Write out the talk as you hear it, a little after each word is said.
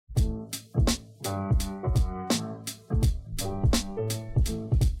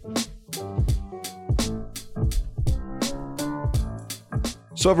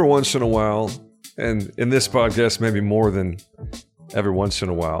So every once in a while, and in this podcast maybe more than every once in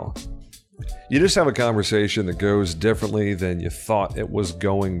a while, you just have a conversation that goes differently than you thought it was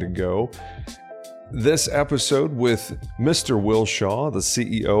going to go. This episode with Mr. Will Shaw, the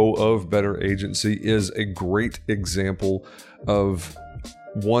CEO of Better Agency, is a great example of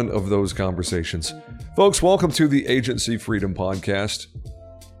one of those conversations. Folks, welcome to the Agency Freedom Podcast.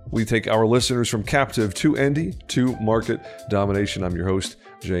 We take our listeners from captive to Indy to market domination. I'm your host,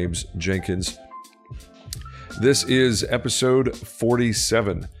 James Jenkins. This is episode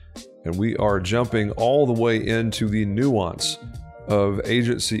 47, and we are jumping all the way into the nuance of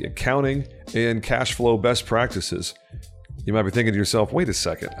agency accounting and cash flow best practices. You might be thinking to yourself, wait a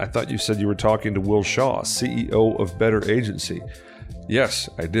second, I thought you said you were talking to Will Shaw, CEO of Better Agency. Yes,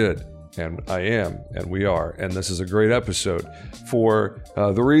 I did. And I am, and we are. And this is a great episode for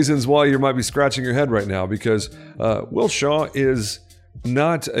the reasons why you might be scratching your head right now, because Will Shaw is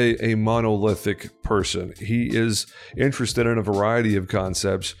not a monolithic person. He is interested in a variety of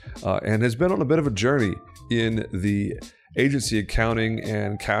concepts and has been on a bit of a journey in the agency accounting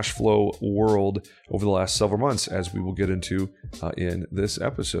and cash flow world over the last several months, as we will get into in this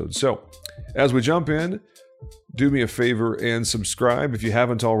episode. So as we jump in, do me a favor and subscribe if you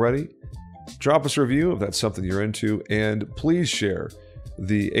haven't already. Drop us a review if that's something you're into, and please share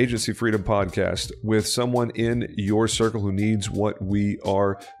the Agency Freedom Podcast with someone in your circle who needs what we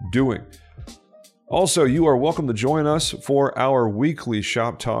are doing. Also, you are welcome to join us for our weekly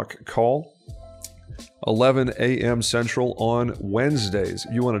Shop Talk call, 11 a.m. Central on Wednesdays.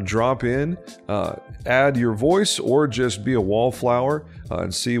 You want to drop in, add your voice, or just be a wallflower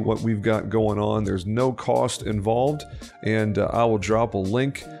and see what we've got going on. There's no cost involved, and I will drop a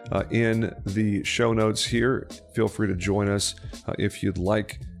link in the show notes here. Feel free to join us if you'd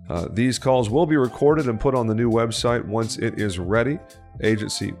like. These calls will be recorded and put on the new website once it is ready,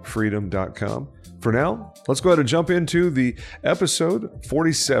 agencyfreedom.com. For now, let's go ahead and jump into the episode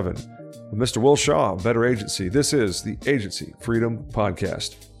 47 with Mr. Will Shaw, Better Agency. This is the Agency Freedom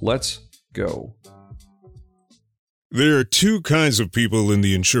Podcast. Let's go. There are two kinds of people in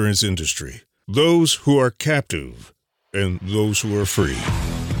the insurance industry: those who are captive and those who are free.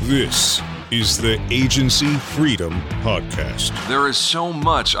 This is the Agency Freedom Podcast. There is so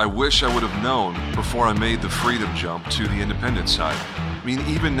much I wish I would have known before I made the freedom jump to the independent side. I mean,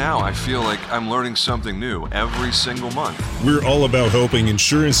 even now, I feel like I'm learning something new every single month. We're all about helping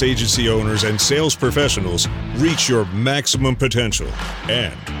insurance agency owners and sales professionals reach your maximum potential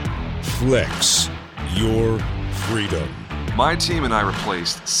and flex your freedom. My team and I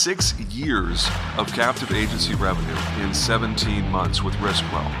replaced 6 years of captive agency revenue in 17 months with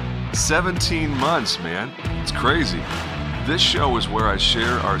Riskwell. 17 months, man. It's crazy. This show is where I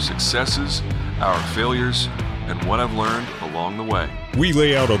share our successes, our failures, and what I've learned along the way. We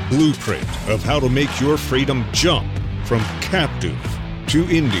lay out a blueprint of how to make your freedom jump from captive to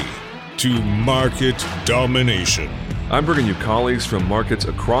Indy to market domination. I'm bringing you colleagues from markets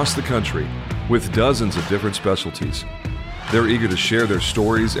across the country with dozens of different specialties. They're eager to share their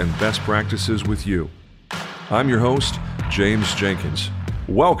stories and best practices with you. I'm your host, James Jenkins.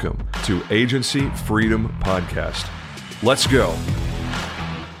 Welcome to Agency Freedom Podcast. Let's go.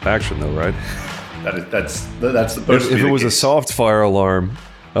 Action though, right? That's supposed to be. If it was a soft fire alarm,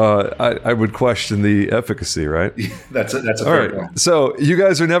 I would question the efficacy, right? That's a All fair right. point. So you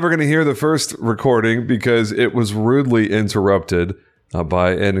guys are never going to hear the first recording because it was rudely interrupted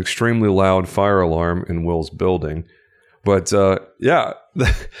by an extremely loud fire alarm in Will's building. But yeah,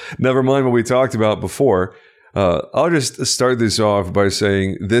 never mind what we talked about before. I'll just start this off by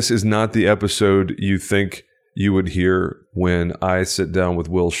saying this is not the episode you think you would hear when I sit down with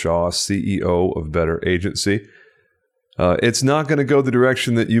Will Shaw, CEO of Better Agency. It's not going to go the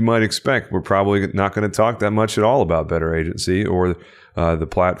direction that you might expect. We're probably not going to talk that much at all about Better Agency or the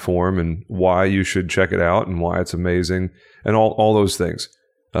platform and why you should check it out and why it's amazing and all those things.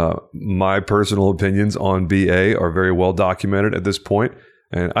 My personal opinions on BA are very well documented at this point,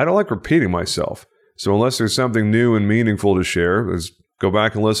 and I don't like repeating myself. So unless there's something new and meaningful to share, let's go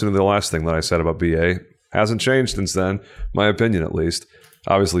back and listen to the last thing that I said about BA. Hasn't changed since then, my opinion at least.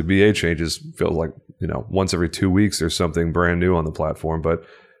 Obviously, BA changes, feels like, once every 2 weeks there's something brand new on the platform, but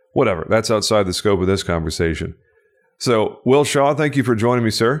whatever. That's outside the scope of this conversation. So, Will Shaw, thank you for joining me,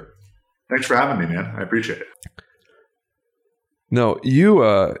 sir. Thanks for having me, man. I appreciate it. No,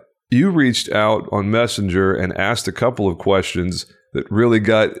 you reached out on Messenger and asked a couple of questions that really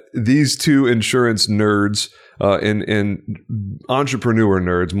got these two insurance nerds in entrepreneur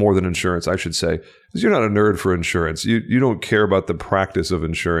nerds more than insurance, I should say, because you're not a nerd for insurance. You don't care about the practice of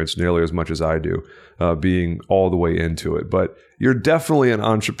insurance nearly as much as I do, being all the way into it. But you're definitely an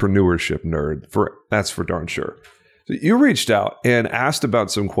entrepreneurship nerd. That's for darn sure. So you reached out and asked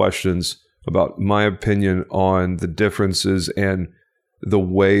about some questions about my opinion on the differences and the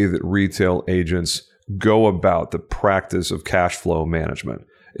way that retail agents go about the practice of cash flow management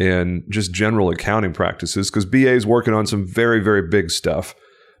and just general accounting practices, because BA is working on some very, very big stuff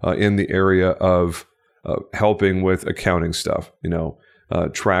in the area of helping with accounting stuff,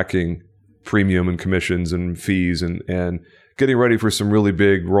 tracking premium and commissions and fees and getting ready for some really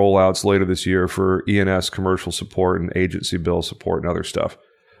big rollouts later this year for E&S commercial support and agency bill support and other stuff.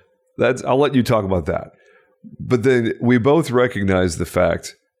 I'll let you talk about that. But then we both recognize the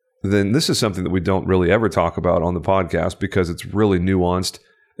fact then this is something that we don't really ever talk about on the podcast because it's really nuanced.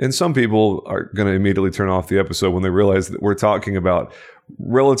 And some people are going to immediately turn off the episode when they realize that we're talking about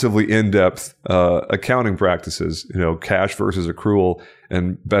relatively in-depth accounting practices, cash versus accrual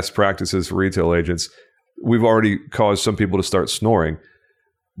and best practices for retail agents. We've already caused some people to start snoring.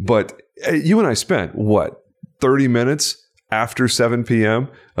 But you and I spent, 30 minutes after 7 p.m.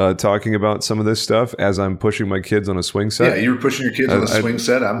 Talking about some of this stuff as I'm pushing my kids on a swing set. Yeah, you were pushing your kids on a swing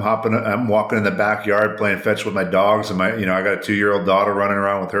set. I'm walking in the backyard playing fetch with my dogs, and I got a 2-year-old daughter running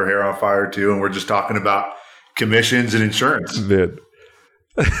around with her hair on fire too, and we're just talking about commissions and insurance. Man.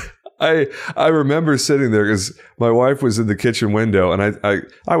 I remember sitting there because my wife was in the kitchen window, and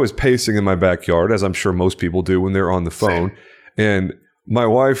I was pacing in my backyard, as I'm sure most people do when they're on the phone. Same. And my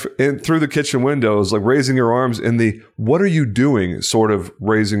wife, through the kitchen window, is like raising her arms in the "what are you doing?" sort of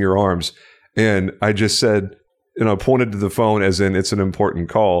raising your arms. And I just said, pointed to the phone as in it's an important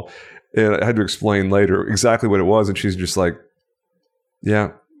call. And I had to explain later exactly what it was. And she's just like,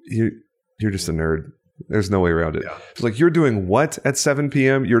 yeah, you're just a nerd. There's no way around it. Yeah. She's like, you're doing what at 7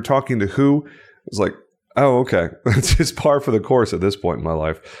 p.m.? You're talking to who? I was like, oh, okay. It's just par for the course at this point in my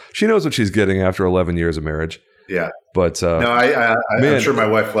life. She knows what she's getting after 11 years of marriage. Yeah. But no, I'm sure my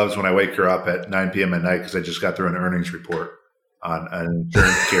wife loves when I wake her up at 9 p.m. at night because I just got through an earnings report on an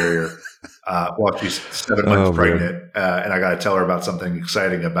insurance carrier while she's 7 months pregnant. And I got to tell her about something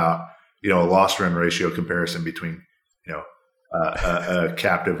exciting about, a loss run ratio comparison between, a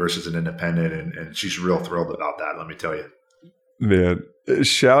captive versus an independent. And she's real thrilled about that. Let me tell you. Man,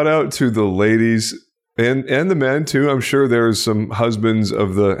 shout out to the ladies and the men too. I'm sure there's some husbands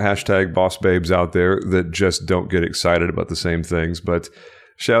of the hashtag boss babes out there that just don't get excited about the same things. But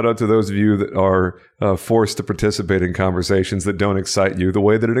shout out to those of you that are forced to participate in conversations that don't excite you the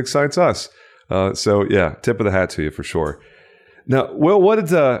way that it excites us. So yeah, tip of the hat to you for sure. Now, Will,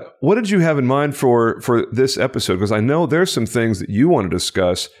 what did you have in mind for this episode? Because I know there's some things that you want to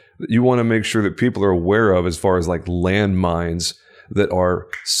discuss that you want to make sure that people are aware of as far as like landmines that are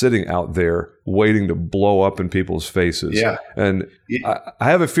sitting out there waiting to blow up in people's faces. Yeah. And I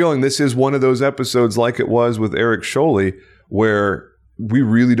have a feeling this is one of those episodes like it was with Eric Scholey where we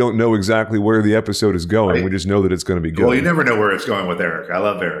really don't know exactly where the episode is going. Right. We just know that it's going to be good. Well, you never know where it's going with Eric. I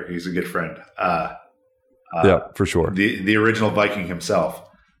love Eric. He's a good friend. Yeah, for sure. The original Viking himself.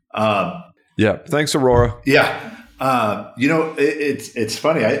 Yeah. Thanks, Aurora. Yeah. It's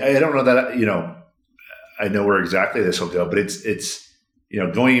funny. I don't know that, I know where exactly this will go, but it's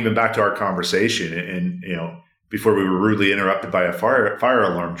going even back to our conversation and before we were rudely interrupted by a fire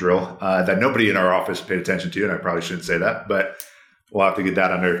alarm drill that nobody in our office paid attention to, and I probably shouldn't say that, but we'll have to get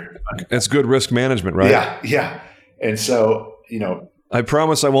that under. It's good risk management, right? Yeah. And so, I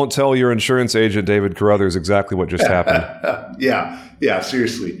promise I won't tell your insurance agent, David Carruthers, exactly what just happened. Yeah,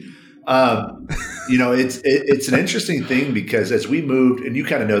 seriously. It's an interesting thing because as we moved, and you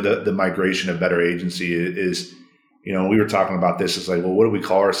kind of know the migration of Better Agency is, we were talking about this. It's like, well, what do we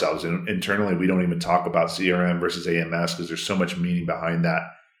call ourselves? And internally, we don't even talk about CRM versus AMS because there's so much meaning behind that.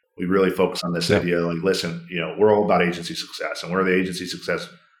 We really focus on this idea, like, listen, we're all about agency success, and we're the agency success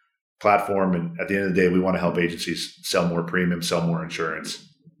platform. And at the end of the day, we want to help agencies sell more premium, sell more insurance,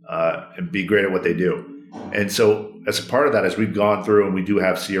 and be great at what they do. And so as a part of that, as we've gone through and we do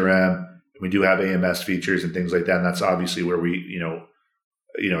have CRM, and we do have AMS features and things like that. And that's obviously where we,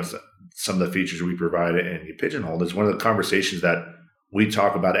 some of the features we provide and you pigeonhole is one of the conversations that we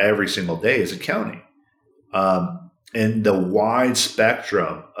talk about every single day is accounting. And the wide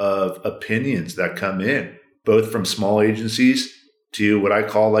spectrum of opinions that come in, both from small agencies to what I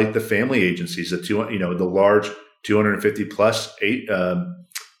call like the family agencies, the large 250 plus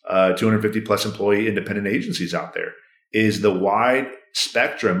 250 plus employee independent agencies out there, is the wide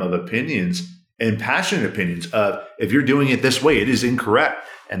spectrum of opinions and passionate opinions of, if you're doing it this way, it is incorrect.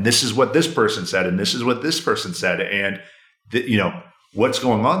 And this is what this person said, and this is what this person said, and what's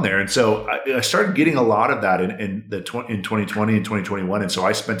going on there. And so I started getting a lot of that in 2020 and 2021. And so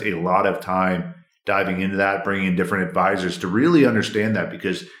I spent a lot of time diving into that, bringing in different advisors to really understand that,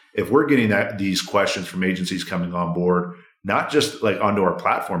 because if we're getting these questions from agencies coming on board, not just like onto our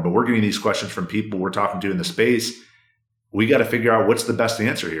platform, but we're getting these questions from people we're talking to in the space, we got to figure out what's the best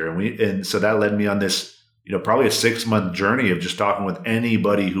answer here. And so that led me on this, probably a 6-month journey of just talking with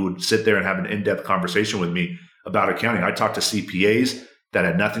anybody who would sit there and have an in-depth conversation with me about accounting. I talked to CPAs that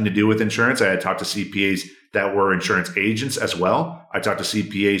had nothing to do with insurance. I had talked to CPAs that were insurance agents as well. I talked to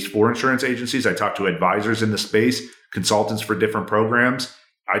CPAs for insurance agencies. I talked to advisors in the space, consultants for different programs.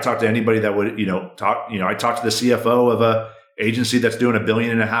 I talked to anybody that would, I talked to the CFO of a agency that's doing $1.5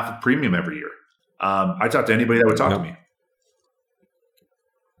 billion of premium every year. I talked to anybody that would talk to me.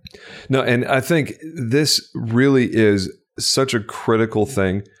 No, and I think this really is such a critical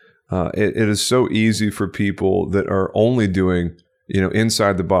thing. It is so easy for people that are only doing,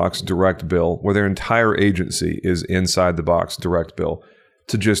 inside the box direct bill, where their entire agency is inside the box direct bill,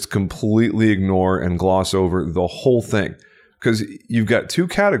 to just completely ignore and gloss over the whole thing. Because you've got two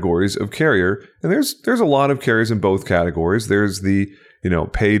categories of carrier, and there's a lot of carriers in both categories. There's the,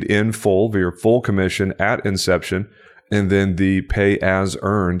 paid in full, via full commission at inception, and then the pay as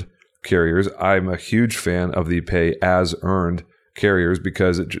earned carriers. I'm a huge fan of the pay as earned carriers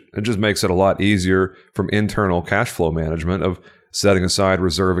because it just makes it a lot easier from internal cash flow management of setting aside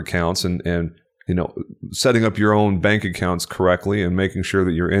reserve accounts and setting up your own bank accounts correctly and making sure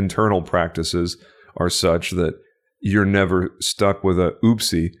that your internal practices are such that you're never stuck with a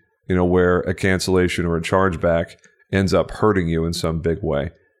oopsie, where a cancellation or a chargeback ends up hurting you in some big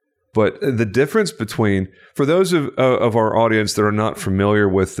way. But the difference between, for those of our audience that are not familiar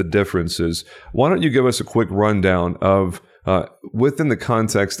with the differences, why don't you give us a quick rundown of, within the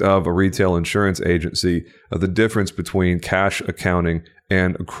context of a retail insurance agency, the difference between cash accounting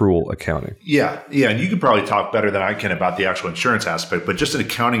and accrual accounting? Yeah. And you could probably talk better than I can about the actual insurance aspect, but just in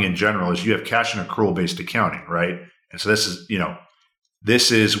accounting in general is you have cash and accrual based accounting, right? And so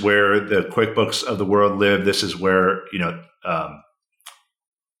this is where the QuickBooks of the world live. This is where,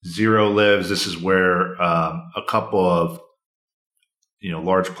 Xero lives. This is where a couple of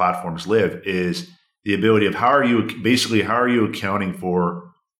large platforms live, is the ability of how are you accounting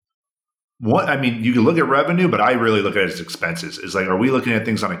for what? I mean, you can look at revenue, but I really look at it as expenses. Is like, are we looking at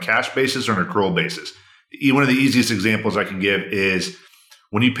things on a cash basis or an accrual basis? One of the easiest examples I can give is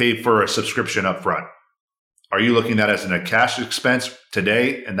when you pay for a subscription up front. Are you looking at that as a cash expense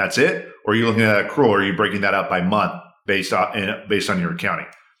today and that's it? Or are you looking at accrual? Or are you breaking that out by month based on your accounting?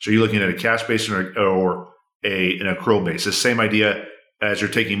 So you're looking at a cash basis or an accrual basis. Same idea as you're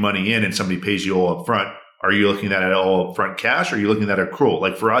taking money in and somebody pays you all up front. Are you looking at it all up front cash, or are you looking at accrual?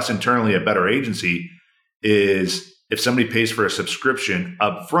 Like for us internally at Better Agency is if somebody pays for a subscription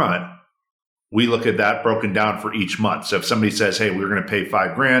up front, we look at that broken down for each month. So if somebody says, hey, we're going to pay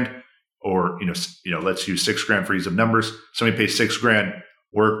 $5,000 or, let's use $6,000 for ease of numbers. Somebody pays $6,000.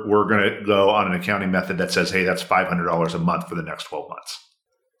 We're going to go on an accounting method that says, hey, that's $500 a month for the next 12 months.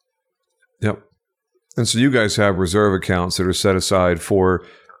 Yep. And so you guys have reserve accounts that are set aside for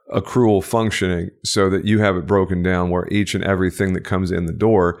accrual functioning so that you have it broken down where each and everything that comes in the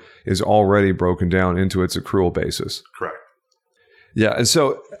door is already broken down into its accrual basis. Correct. Yeah. And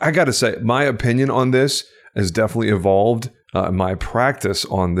so I got to say, my opinion on this has definitely evolved. My practice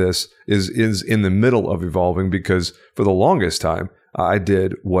on this is in the middle of evolving because for the longest time, I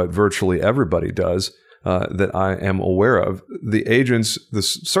did what virtually everybody does. That I am aware of. The agents,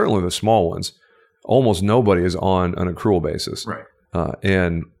 certainly the small ones, almost nobody is on an accrual basis. Right.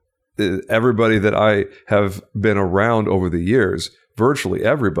 And everybody that I have been around over the years, virtually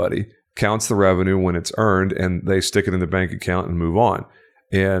everybody counts the revenue when it's earned and they stick it in the bank account and move on.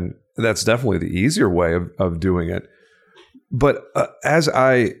 And that's definitely the easier way of doing it. But as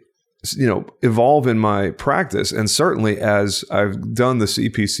I evolve in my practice. And certainly as I've done the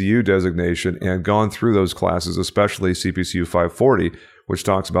CPCU designation and gone through those classes, especially CPCU 540, which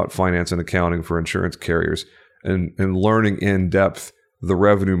talks about finance and accounting for insurance carriers and learning in depth the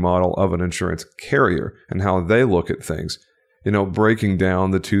revenue model of an insurance carrier and how they look at things, breaking down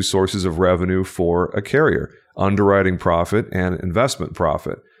the two sources of revenue for a carrier, underwriting profit and investment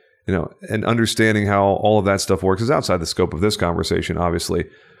profit, and understanding how all of that stuff works is outside the scope of this conversation, obviously.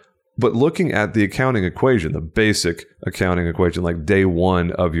 But looking at the accounting equation, the basic accounting equation, like day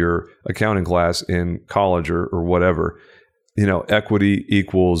one of your accounting class in college or whatever, equity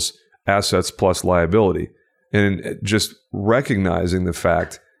equals assets plus liability. And just recognizing the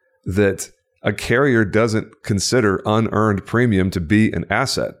fact that A carrier doesn't consider unearned premium to be an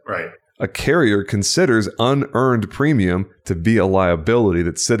asset. Right. A carrier considers unearned premium to be a liability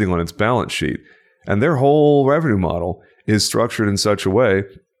that's sitting on its balance sheet. And their whole revenue model is structured in such a way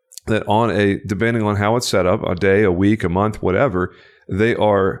that depending on how it's set up, a day, a week, a month, whatever, they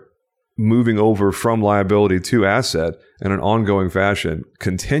are moving over from liability to asset in an ongoing fashion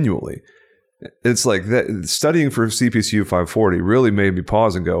continually. It's like that. Studying for CPCU 540 really made me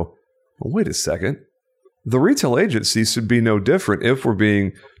pause and go, well, wait a second. The retail agency should be no different if we're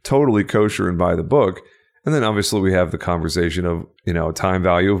being totally kosher and by the book. And then obviously we have the conversation of, time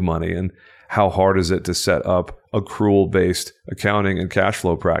value of money and how hard is it to set up accrual-based accounting and cash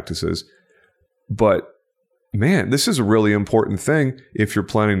flow practices. But man, this is a really important thing if you're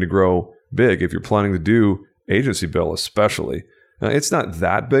planning to grow big, if you're planning to do agency bill especially. Now, it's not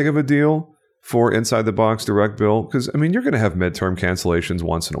that big of a deal for inside the box direct bill because, you're going to have midterm cancellations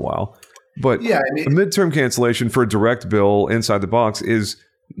once in a while. But a midterm cancellation for a direct bill inside the box is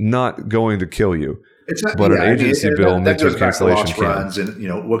not going to kill you. It's not, but an agency bill, that goes midterm back to cancellation loss runs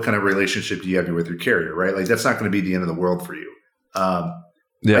and, what kind of relationship do you have with your carrier, right? Like that's not going to be the end of the world for you.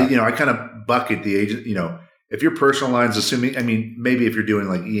 I kind of bucket the agent, if your personal lines, assuming, maybe if you're doing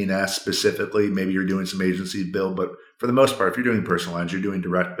like E&S specifically, maybe you're doing some agency bill, but for the most part, if you're doing personal lines, you're doing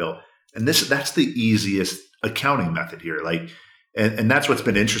direct bill. And that's the easiest accounting method here. Like, and that's what's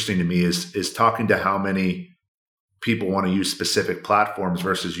been interesting to me is talking to how many people want to use specific platforms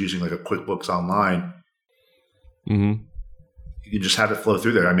versus using like a QuickBooks Online. Mm-hmm. You can just have it flow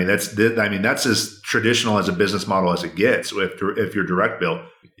through there. That's as traditional as a business model as it gets. So if you're direct bill,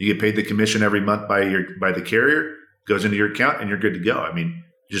 you get paid the commission every month by the carrier, goes into your account, and you're good to go.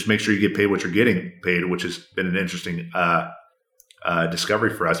 Just make sure you get paid what you're getting paid, which has been an interesting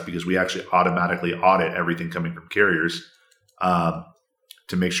discovery for us because we actually automatically audit everything coming from carriers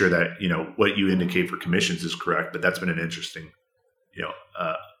to make sure that what you indicate for commissions is correct. But that's been an interesting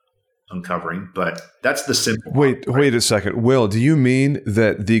uncovering, but that's the simple. Wait a second. Will, do you mean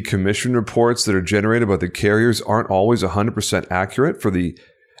that the commission reports that are generated by the carriers aren't always 100% accurate for the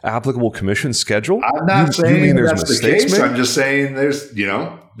applicable commission schedule? I'm not saying that's the case. Made? I'm just saying there's,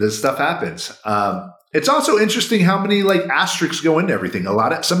 this stuff happens. It's also interesting how many like asterisks go into everything.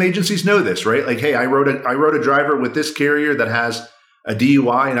 Some agencies know this, right? Like, hey, I wrote a driver with this carrier that has a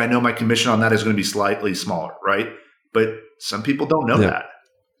DUI and I know my commission on that is going to be slightly smaller, right? But some people don't know that.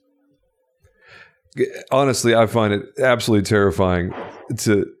 Honestly, I find it absolutely terrifying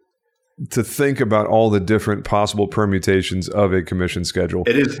to think about all the different possible permutations of a commission schedule.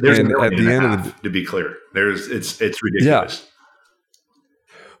 It is. There's and at the end of the to be clear, it's ridiculous. Yeah.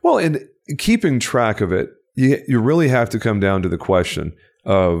 Well, and keeping track of it, you really have to come down to the question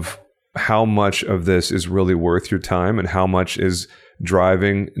of how much of this is really worth your time and how much is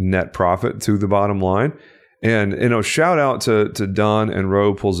driving net profit to the bottom line. And, shout out to Don and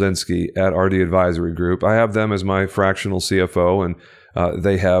Ro Polzinski at RD Advisory Group. I have them as my fractional CFO, and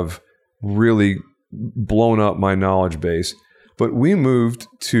they have really blown up my knowledge base. But we moved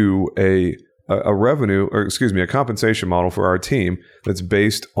to a compensation model for our team that's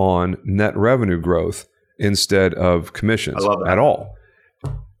based on net revenue growth instead of commissions at all.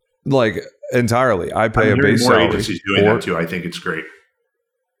 Like entirely. I pay a base salary. Agencies doing that too. I think it's great.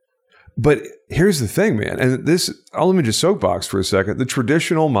 But here's the thing, man, and let me just soapbox for a second. The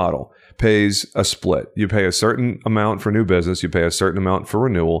traditional model pays a split. You pay a certain amount for new business. You pay a certain amount for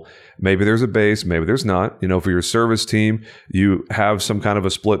renewal. Maybe there's a base, maybe there's not. For your service team, you have some kind of a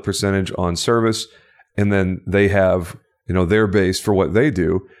split percentage on service, and then they have, their base for what they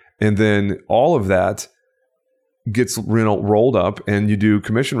do. And then all of that gets rolled up, and you do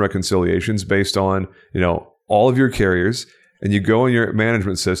commission reconciliations based on, all of your carriers. And you go in your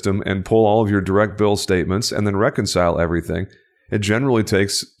management system and pull all of your direct bill statements and then reconcile everything. It generally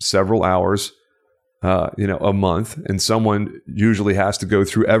takes several hours, a month, and someone usually has to go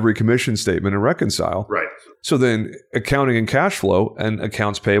through every commission statement and reconcile. Right. So then accounting and cash flow and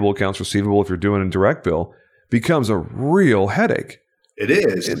accounts payable, accounts receivable, if you're doing a direct bill, becomes a real headache. It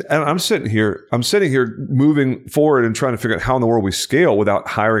is. And I'm sitting here moving forward and trying to figure out how in the world we scale without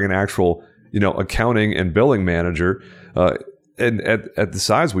hiring an actual, accounting and billing manager. And at the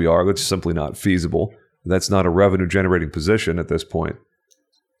size we are, that's simply not feasible. That's not a revenue generating position at this point.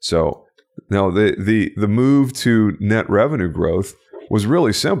 So no, the move to net revenue growth was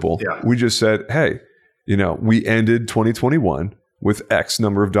really simple. Yeah. We just said, hey, we ended 2021 with X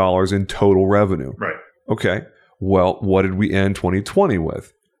number of dollars in total revenue. Right. Okay. Well, what did we end 2020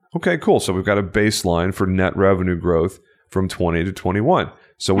 with? Okay, cool. So we've got a baseline for net revenue growth from 20 to 21.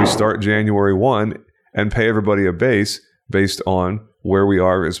 So we start January 1 and pay everybody a base based on where we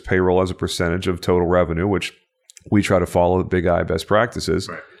are as payroll as a percentage of total revenue, which we try to follow the Big I best practices,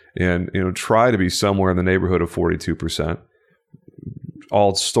 Right. and try to be somewhere in the neighborhood of 42%.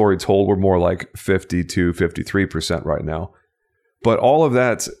 All story told, we're more like 52, 53% right now. But all of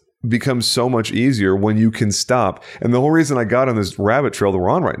that becomes so much easier when you can stop. And the whole reason I got on this rabbit trail that we're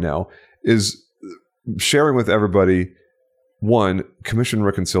on right now is sharing with everybody, one, commission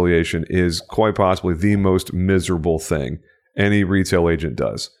reconciliation is quite possibly the most miserable thing any retail agent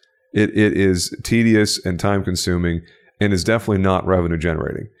does. It is tedious and time consuming and is definitely not revenue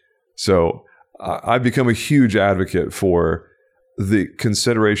generating. So I've become a huge advocate for the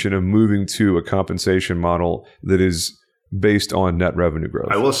consideration of moving to a compensation model that is based on net revenue growth.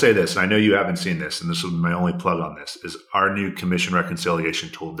 I will say this, and I know you haven't seen this, and this will be my only plug on this, is our new commission reconciliation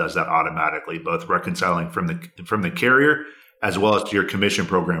tool does that automatically, both reconciling from the carrier as well as to your commission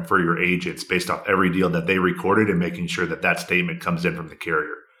program for your agents based off every deal that they recorded and making sure that that statement comes in from the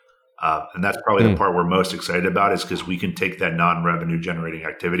carrier. And that's probably the part we're most excited about, is because we can take that non-revenue generating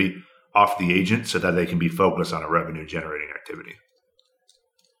activity off the agent so that they can be focused on a revenue generating activity.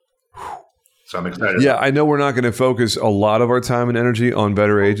 So I'm excited. Yeah, I know we're not going to focus a lot of our time and energy on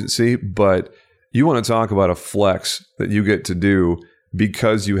Better Agency, but you want to talk about a flex that you get to do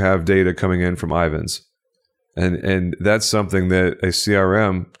because you have data coming in from Ivans. And that's something that a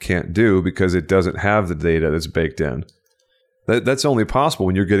CRM can't do because it doesn't have the data that's baked in. That's only possible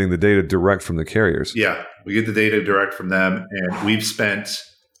when you're getting the data direct from the carriers. Yeah, we get the data direct from them, and we've spent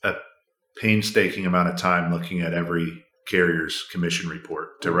a painstaking amount of time looking at every carrier's commission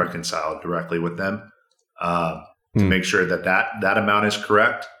report to reconcile directly with them to make sure that amount is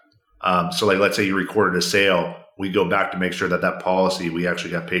correct. So like, let's say you recorded a sale, we go back to make sure that policy we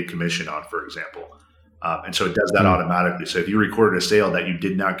actually got paid commission on, for example. And so it does that automatically. So if you recorded a sale that you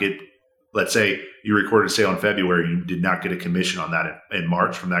did not get, let's say you recorded a sale in February, you did not get a commission on that in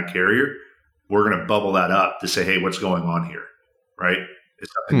March from that carrier, we're going to bubble that up to say, hey, what's going on here, right? Is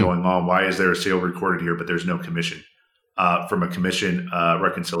something going on? Why is there a sale recorded here, but there's no commission from a commission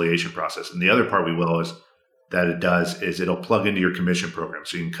reconciliation process? And the other part we will is that it does is it'll plug into your commission program.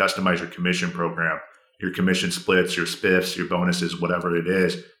 So you can customize your commission program, your commission splits, your spiffs, your bonuses, whatever it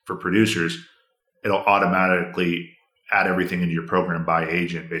is for producers. It'll automatically add everything into your program by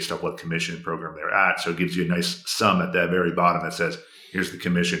agent based off what commission program they're at. So it gives you a nice sum at the very bottom that says, here's the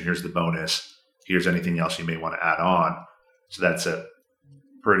commission, here's the bonus, here's anything else you may want to add on. So that's it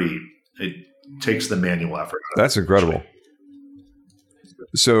takes the manual effort. That's incredible.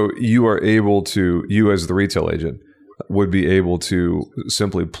 So you are able to, you as the retail agent would be able to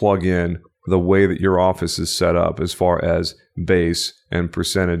simply plug in the way that your office is set up as far as base and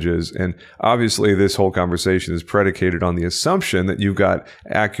percentages. And obviously this whole conversation is predicated on the assumption that you've got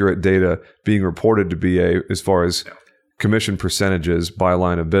accurate data being reported to BA as far as commission percentages by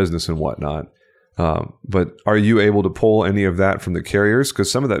line of business and whatnot. But are you able to pull any of that from the carriers?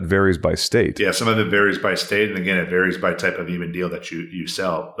 Because some of that varies by state. Yeah, some of it varies by state. And again, it varies by type of even deal that you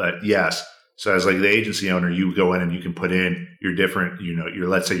sell. But yes, so as like the agency owner, you go in and you can put in your different, your,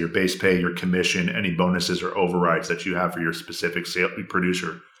 let's say your base pay, your commission, any bonuses or overrides that you have for your specific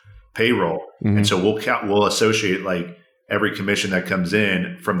producer payroll. Mm-hmm. And so we'll associate like every commission that comes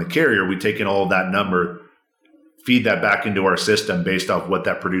in from the carrier. We take in all of that number, feed that back into our system based off what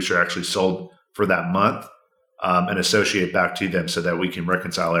that producer actually sold for that month, and associate back to them so that we can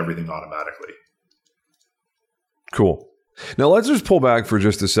reconcile everything automatically. Cool. Now let's just pull back for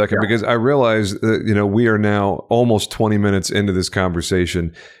just a second because I realize that, we are now almost 20 minutes into this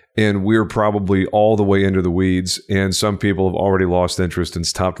conversation and we're probably all the way into the weeds and some people have already lost interest and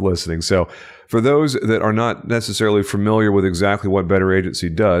stopped listening. So for those that are not necessarily familiar with exactly what Better Agency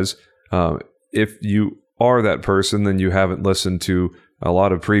does, if you are that person, then you haven't listened to a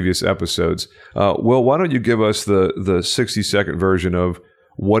lot of previous episodes. Will, why don't you give us the 60-second version of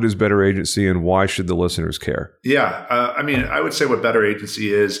what is Better Agency and why should the listeners care? Yeah. I would say what Better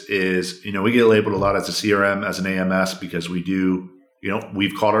Agency is, we get labeled a lot as a CRM, as an AMS, because we do,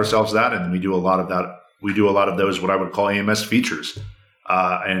 we've called ourselves that. And we do a lot of that. We do a lot of those, what I would call AMS features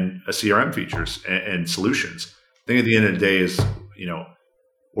and CRM features and solutions. I think at the end of the day is,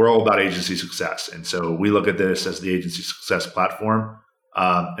 we're all about agency success. And so we look at this as the agency success platform.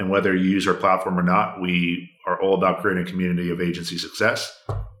 And whether you use our platform or not, we are all about creating a community of agency success.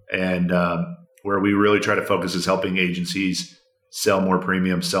 And where we really try to focus is helping agencies sell more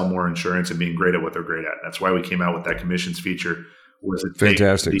premium, sell more insurance, and being great at what they're great at. That's why we came out with that commissions feature.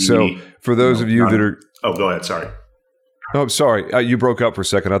 Fantastic. So for those of you that are... Oh, go ahead. Sorry. Oh, sorry. You broke up for a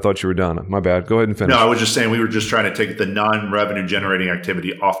second. I thought you were done. My bad. Go ahead and finish. No, I was just saying we were just trying to take the non-revenue generating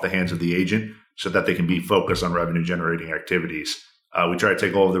activity off the hands of the agent so that they can be focused on revenue generating activities We try to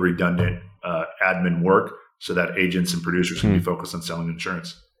take all of the redundant admin work so that agents and producers can be focused on selling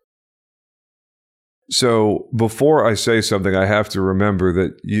insurance. So before I say something, I have to remember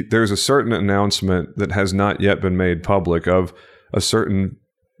that there's a certain announcement that has not yet been made public of a certain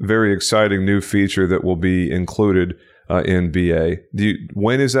very exciting new feature that will be included in BA.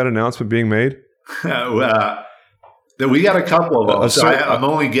 When is that announcement being made? We got a couple of them, so I'm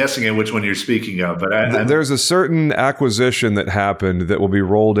only guessing at which one you're speaking of. But there's a certain acquisition that happened that will be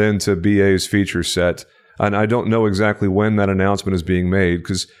rolled into BA's feature set, and I don't know exactly when that announcement is being made,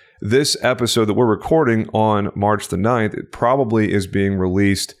 because this episode that we're recording on March the 9th, it probably is being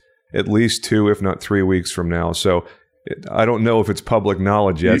released at least 2, if not 3 weeks from now. So I don't know if it's public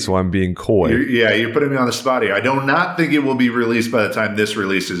knowledge yet, so I'm being coy. You're putting me on the spot here. I do not think it will be released by the time this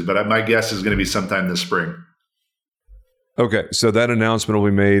releases, but my guess is going to be sometime this spring. Okay, so that announcement will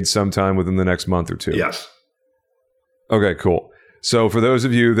be made sometime within the next month or 2. Yes. Okay, cool. So for those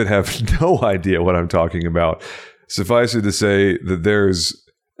of you that have no idea what I'm talking about, suffice it to say that there's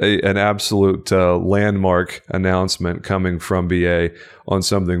an absolute landmark announcement coming from BA on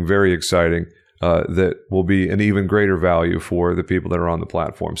something very exciting that will be an even greater value for the people that are on the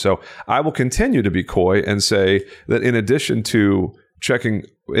platform. So I will continue to be coy and say that in addition to checking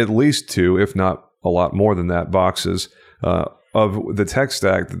at least 2, if not a lot more than that, boxes of the tech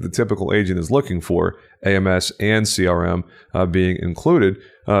stack that the typical agent is looking for, AMS and CRM being included,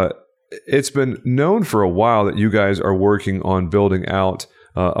 it's been known for a while that you guys are working on building out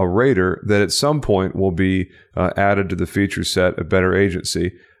a rater that at some point will be added to the feature set of Better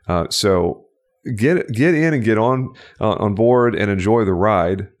Agency. So get in and get on board and enjoy the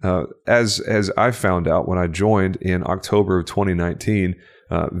ride. As I found out when I joined in October of 2019,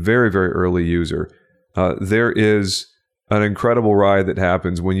 very, very early user, there is an incredible ride that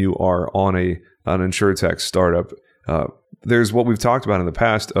happens when you are on an InsurTech startup. There's what we've talked about in the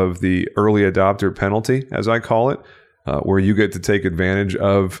past of the early adopter penalty, as I call it, where you get to take advantage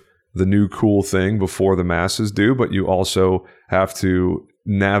of the new cool thing before the masses do, but you also have to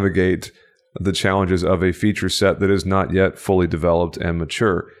navigate the challenges of a feature set that is not yet fully developed and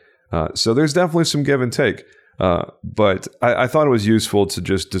mature. So there's definitely some give and take. But I thought it was useful to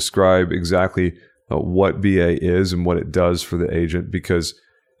just describe exactly what BA is and what it does for the agent, because,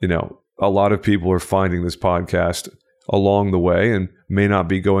 a lot of people are finding this podcast along the way and may not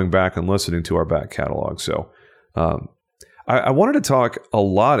be going back and listening to our back catalog. So I wanted to talk a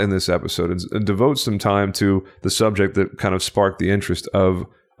lot in this episode and devote some time to the subject that kind of sparked the interest of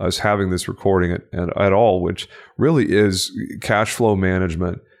us having this recording at all, which really is cash flow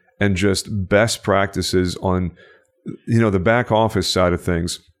management and just best practices on, the back office side of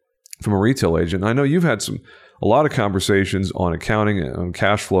things from a retail agent. I know you've had a lot of conversations on accounting and on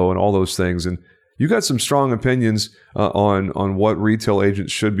cash flow and all those things, and you got some strong opinions on what retail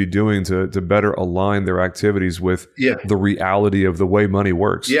agents should be doing to better align their activities with the reality of the way money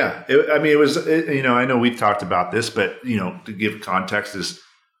works. Yeah. I know we've talked about this, but, to give context is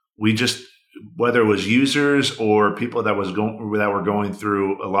whether it was users or people that were going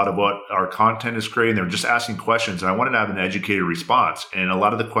through a lot of what our content is creating, they're just asking questions. And I wanted to have an educated response. And a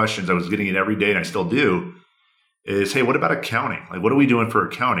lot of the questions I was getting it every day, and I still do, is, hey, what about accounting? Like, what are we doing for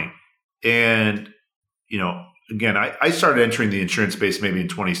accounting? And, again, I started entering the insurance space maybe in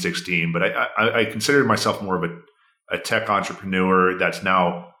 2016, but I considered myself more of a tech entrepreneur that's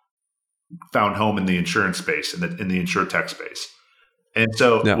now found home in the insurance space, in the InsurTech space. And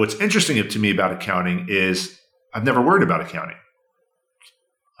so what's interesting to me about accounting is I've never worried about accounting.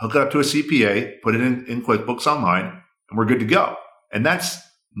 Hook it up to a CPA, put it in QuickBooks Online, and we're good to go. And that's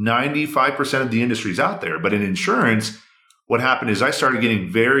 95% of the industries out there. But in insurance, what happened is I started getting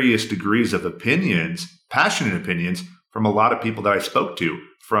various degrees of opinions, passionate opinions, from a lot of people that I spoke to,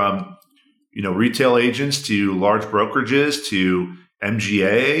 from retail agents to large brokerages to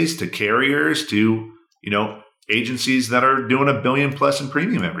MGAs to carriers to agencies that are doing $1 billion plus in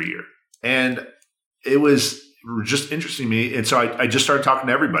premium every year. And it was just interesting to me. And so I just started talking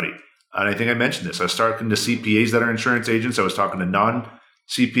to everybody. And I think I mentioned this. I was talking to CPAs that are insurance agents. I was talking to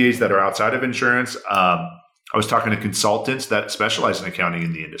non-CPAs that are outside of insurance. I was talking to consultants that specialize in accounting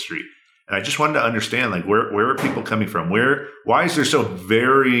in the industry. And I just wanted to understand, like, where are people coming from? Why is there such a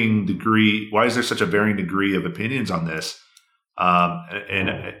varying degree of opinions on this? And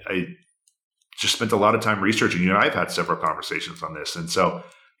I just spent a lot of time researching. I've had several conversations on this. And so,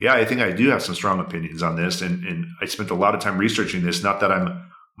 I think I do have some strong opinions on this. And I spent a lot of time researching this. Not that I'm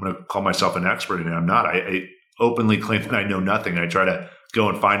going to call myself an expert in it. I'm not. I openly claim that I know nothing. I try to go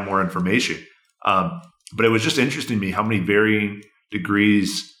and find more information. But it was just interesting to me how many varying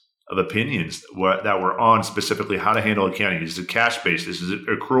degrees of opinions that were on specifically how to handle accounting. Is it cash basis? Is it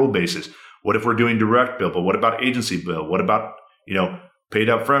accrual basis? What if we're doing direct bill? But what about agency bill? What about, paid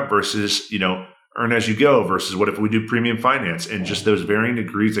up front versus, earn as you go versus what if we do premium finance, and just those varying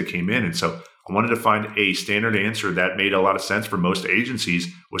degrees that came in. And so I wanted to find a standard answer that made a lot of sense for most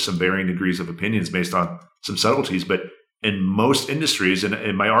agencies with some varying degrees of opinions based on some subtleties. But in most industries,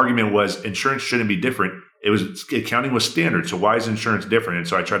 and my argument was insurance shouldn't be different. Accounting was standard. So why is insurance different? And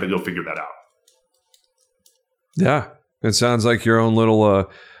so I tried to go figure that out. Yeah. It sounds like your own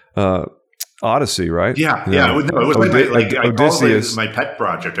little odyssey, right? Yeah. It was I called it my pet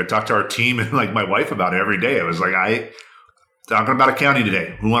project. I talked to our team and like my wife about it every day. It was like, talking about accounting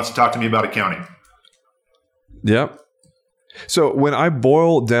today. Who wants to talk to me about accounting? Yep. So when I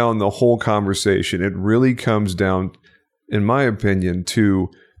boil down the whole conversation, it really comes down, in my opinion, to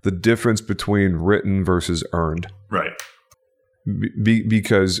the difference between written versus earned. Right.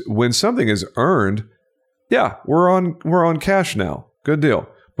 Because when something is earned, yeah, we're on cash now. Good deal.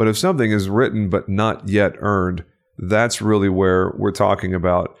 But if something is written but not yet earned, that's really where we're talking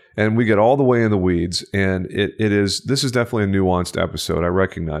about. And we get all the way in the weeds. And this is definitely a nuanced episode. I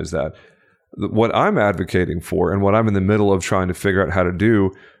recognize that. What I'm advocating for and what I'm in the middle of trying to figure out how to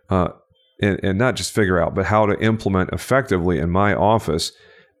do, and not just figure out, but how to implement effectively in my office,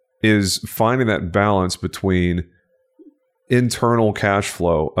 is finding that balance between internal cash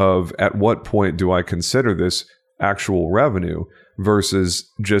flow of at what point do I consider this actual revenue versus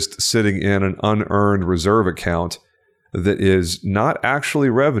just sitting in an unearned reserve account that is not actually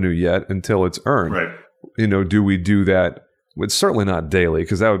revenue yet until it's earned. Right. Do we do that? It's certainly not daily,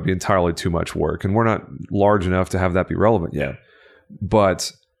 because that would be entirely too much work, and we're not large enough to have that be relevant yet.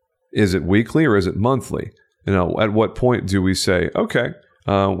 But is it weekly or is it monthly? At what point do we say, okay,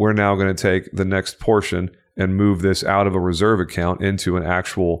 we're now going to take the next portion and move this out of a reserve account into an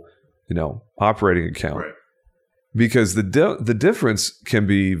actual, operating account? Right. Because the difference can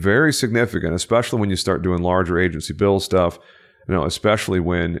be very significant, especially when you start doing larger agency bill stuff, especially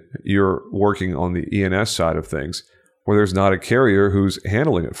when you're working on the E&S side of things, where there's not a carrier who's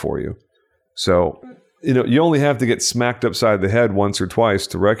handling it for you. So, you only have to get smacked upside the head once or twice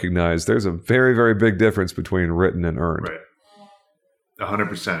to recognize there's a very, very big difference between written and earned. Right.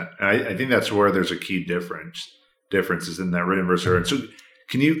 100%. And I think that's where there's a key differences in that written versus earned. So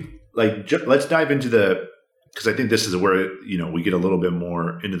can you let's dive into because I think this is where, we get a little bit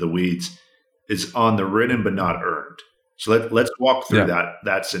more into the weeds, is on the written but not earned. So let's walk through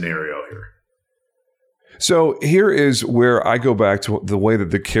that scenario here. So here is where I go back to the way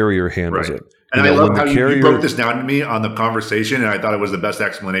that the carrier handles it. And I love how you broke this down to me on the conversation, and I thought it was the best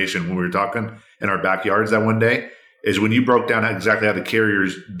explanation when we were talking in our backyards that one day, is when you broke down exactly how the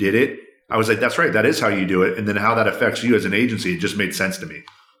carriers did it. I was like, that's right, that is how you do it. And then how that affects you as an agency, it just made sense to me.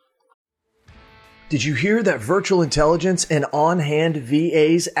 Did you hear that virtual intelligence and on-hand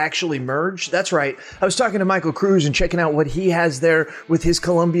VAs actually merge? That's right. I was talking to Michael Cruz and checking out what he has there with his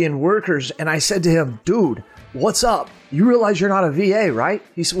Colombian workers. And I said to him, dude, what's up? You realize you're not a VA, right?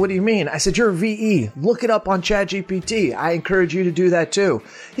 He said, what do you mean? I said, you're a VE. Look it up on ChatGPT. I encourage you to do that too.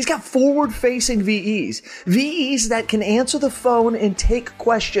 He's got forward-facing VEs. VEs that can answer the phone and take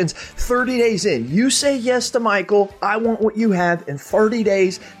questions 30 days in. You say yes to Michael, I want what you have. In 30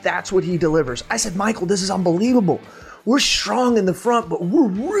 days, that's what he delivers. I said, Michael, this is unbelievable. We're strong in the front, but we're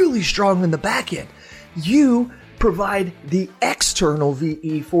really strong in the back end. You provide the external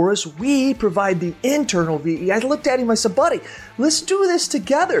VE for us. We provide the internal VE. I looked at him, I said, buddy, let's do this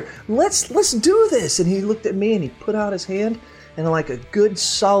together. Let's do this. And he looked at me and he put out his hand, and like a good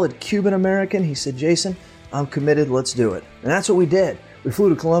solid Cuban American, he said, Jason, I'm committed. Let's do it. And that's what we did. We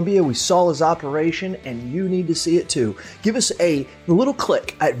flew to Colombia, we saw his operation, and you need to see it too. Give us a little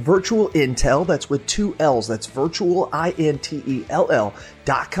click at Virtual Intel, that's with 2 L's, that's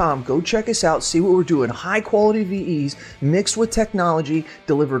virtualintell.com. Go check us out, see what we're doing. High quality VEs mixed with technology,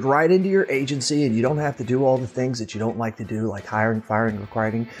 delivered right into your agency, and you don't have to do all the things that you don't like to do, like hiring, firing,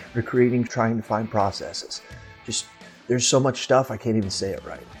 recruiting, trying to find processes. Just, there's so much stuff, I can't even say it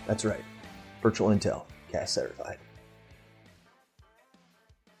right. That's right. Virtual Intel, CAS certified.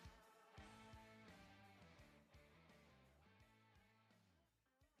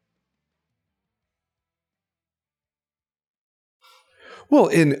 Well,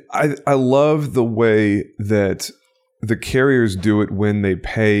 and I love the way that the carriers do it when they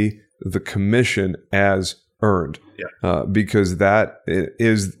pay the commission as earned. Yeah. Because that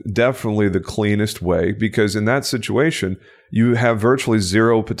is definitely the cleanest way, because in that situation, you have virtually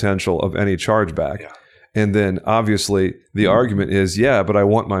zero potential of any chargeback. Yeah. And then obviously the argument is, yeah, but I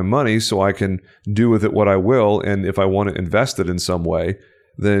want my money so I can do with it what I will. And if I want to invest it in some way,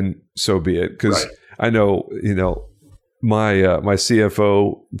 then so be it. Because Right. I know, my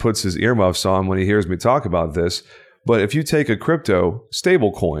CFO puts his earmuffs on when he hears me talk about this. But if you take a crypto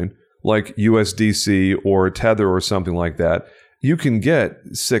stable coin like USDC or Tether or something like that, you can get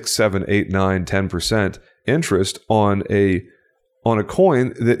 6, 7, 8, 9, 10% interest on a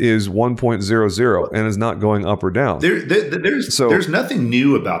coin that is 1.00 and is not going up or down. There's nothing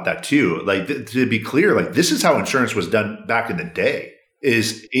new about that too. Like to be clear, like this is how insurance was done back in the day.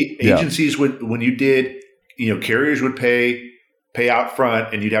 Is agencies would, when you did, carriers would pay out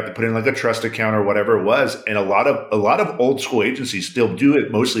front, and you'd have to put in like a trust account or whatever it was. And a lot of old school agencies still do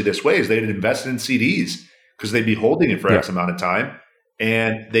it mostly this way. Is they'd invest in CDs because they'd be holding it for X amount of time,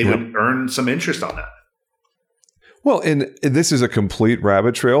 and they would earn some interest on that. Well, and this is a complete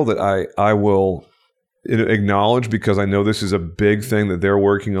rabbit trail that I will acknowledge, because I know this is a big thing that they're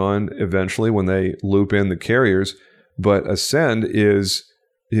working on eventually when they loop in the carriers. But Ascend is,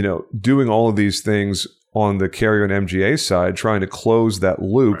 doing all of these things on the carrier and MGA side, trying to close that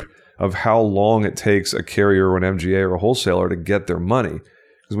loop of how long it takes a carrier or an MGA or a wholesaler to get their money.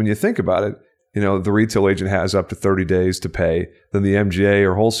 Because when you think about it, the retail agent has up to 30 days to pay. Then the MGA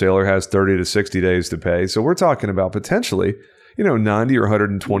or wholesaler has 30 to 60 days to pay. So we're talking about potentially, 90 or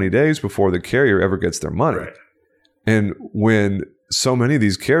 120 days before the carrier ever gets their money. Right. And when so many of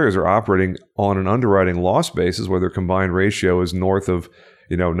these carriers are operating on an underwriting loss basis where their combined ratio is north of,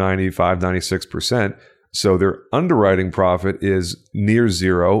 95, 96%. So their underwriting profit is near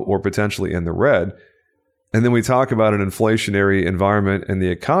zero or potentially in the red. And then we talk about an inflationary environment in the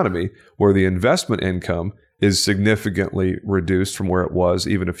economy where the investment income is significantly reduced from where it was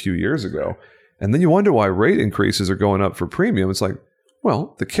even a few years ago. And then you wonder why rate increases are going up for premium. It's like,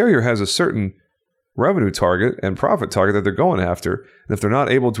 well, the carrier has a certain revenue target and profit target that they're going after. And if they're not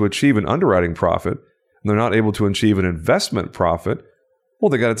able to achieve an underwriting profit, and they're not able to achieve an investment profit, well,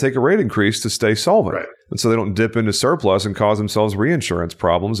 they got to take a rate increase to stay solvent. Right. And so they don't dip into surplus and cause themselves reinsurance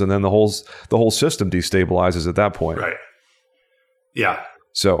problems. And then the whole system destabilizes at that point. Right. Yeah.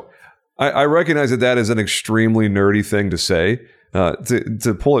 So I recognize that is an extremely nerdy thing to say.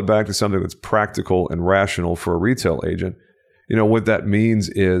 To pull it back to something that's practical and rational for a retail agent, what that means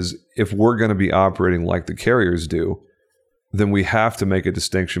is if we're going to be operating like the carriers do, then we have to make a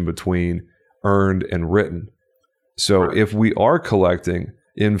distinction between earned and written. So if we are collecting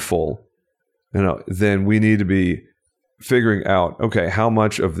in full, then we need to be figuring out, okay, how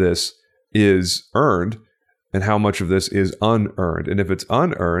much of this is earned and how much of this is unearned. And if it's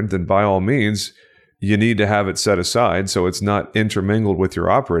unearned, then by all means, you need to have it set aside so it's not intermingled with your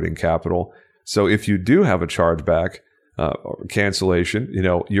operating capital. So if you do have a chargeback or cancellation,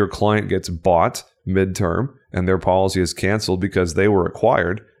 your client gets bought midterm and their policy is canceled because they were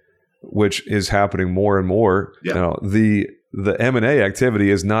acquired, which is happening more and more. Yeah. The M&A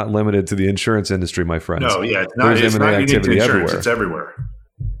activity is not limited to the insurance industry, my friends. No, yeah, it's not. It's not unique to insurance. It's everywhere.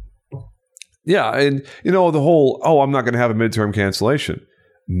 Yeah, and the whole, I'm not going to have a midterm cancellation.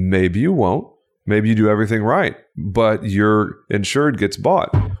 Maybe you won't. Maybe you do everything right, but your insured gets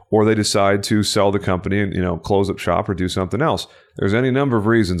bought, or they decide to sell the company and close up shop or do something else. There's any number of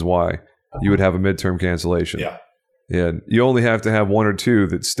reasons why you would have a midterm cancellation. Yeah. And you only have to have one or two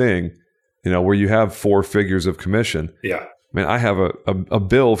that sting, where you have 4 figures of commission. Yeah. Man, I have a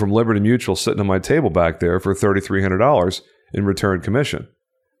bill from Liberty Mutual sitting on my table back there for $3,300 in return commission.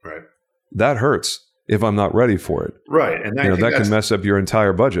 Right. That hurts if I'm not ready for it. Right. And that can mess up your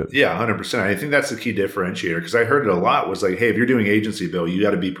entire budget. Yeah, 100%. I think that's the key differentiator, because I heard it a lot was like, hey, if you're doing agency bill, you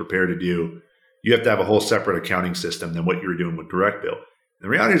got to be prepared you have to have a whole separate accounting system than what you were doing with direct bill. And the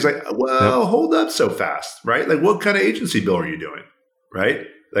reality is like, well, hold up so fast, right? Like, what kind of agency bill are you doing? Right.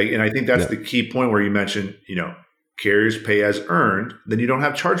 Like, and I think that's the key point where you mentioned, carriers pay as earned, then you don't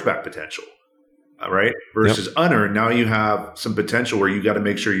have chargeback potential, right? Versus unearned. Now you have some potential where you got to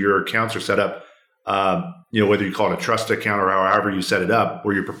make sure your accounts are set up, whether you call it a trust account or however you set it up,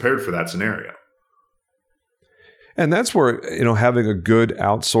 where you're prepared for that scenario. And that's where, having a good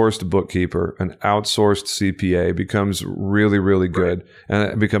outsourced bookkeeper, an outsourced CPA becomes really, really good.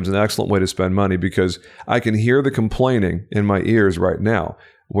 And it becomes an excellent way to spend money, because I can hear the complaining in my ears right now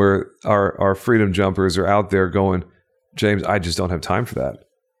where our freedom jumpers are out there going, James, I just don't have time for that.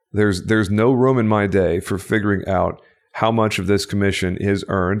 There's no room in my day for figuring out how much of this commission is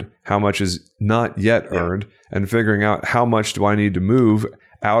earned, how much is not yet earned, and figuring out how much do I need to move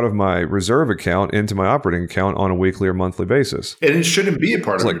out of my reserve account into my operating account on a weekly or monthly basis. And it shouldn't be a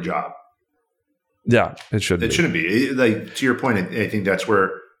part of your job. Yeah, it shouldn't be. It shouldn't be. Like, to your point, I think that's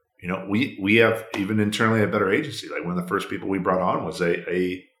where, we have, even internally, a better agency. Like, one of the first people we brought on was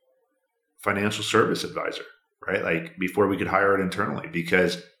a financial service advisor, right? Like before we could hire it internally,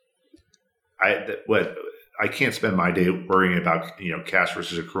 because I can't spend my day worrying about, cash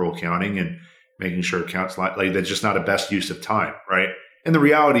versus accrual accounting and making sure accounts like that's just not a best use of time, right? And the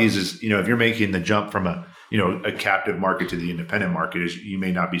reality is, if you're making the jump from a captive market to the independent market, is you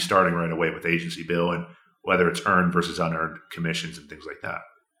may not be starting right away with agency bill and whether it's earned versus unearned commissions and things like that.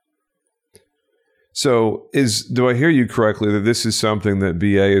 So do I hear you correctly that this is something that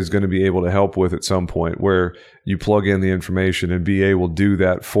BA is going to be able to help with at some point, where you plug in the information and BA will do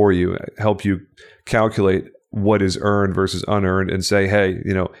that for you, help you calculate what is earned versus unearned and say, hey,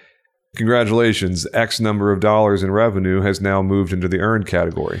 congratulations, X number of dollars in revenue has now moved into the earned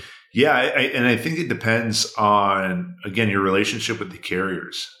category? Yeah, and I think it depends on, again, your relationship with the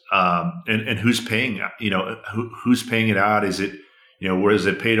carriers, and who's paying. Who's paying it out? Is it, was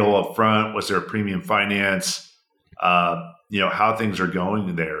it paid all up front? Was there a premium finance? How things are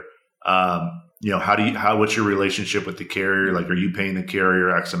going there. What's your relationship with the carrier? Like, are you paying the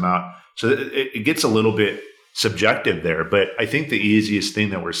carrier X amount? So it gets a little bit subjective there. But I think the easiest thing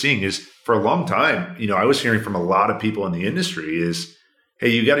that we're seeing is, for a long time, I was hearing from a lot of people in the industry is, hey,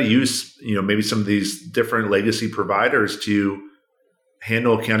 you got to use, maybe some of these different legacy providers to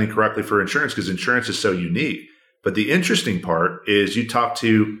handle accounting correctly for insurance, because insurance is so unique. But the interesting part is you talk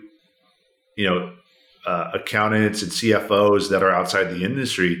to, accountants and CFOs that are outside the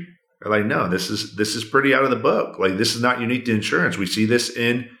industry. They're like, no, this is pretty out of the book. Like, this is not unique to insurance. We see this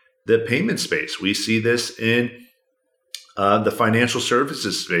in the payment space. We see this in the financial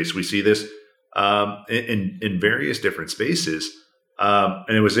services space. We see this in various different spaces.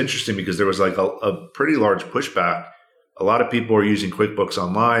 And it was interesting because there was like a pretty large pushback. A lot of people are using QuickBooks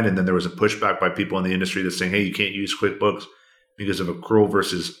Online, and then there was a pushback by people in the industry that's saying, hey, you can't use QuickBooks because of accrual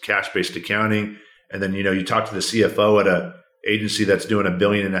versus cash-based accounting. And then, you talk to the CFO at a agency that's doing $1.5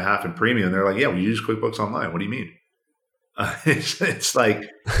 billion in premium, and they're like, yeah, we use QuickBooks Online. What do you mean? It's like,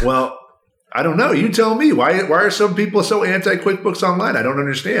 well, I don't know. You tell me. Why are some people so anti-QuickBooks Online? I don't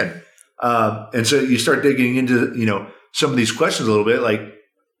understand. And so you start digging into, some of these questions a little bit, like,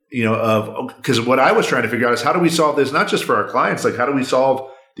 because what I was trying to figure out is, how do we solve this, not just for our clients, like how do we solve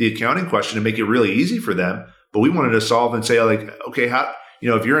the accounting question and make it really easy for them? But we wanted to solve and say, like, okay, how,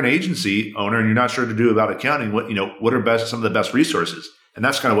 if you're an agency owner and you're not sure what to do about accounting, what are some of the best resources? And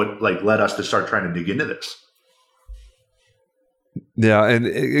that's kind of what led us to start trying to dig into this. Yeah, and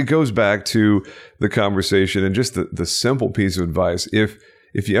it goes back to the conversation and just the simple piece of advice.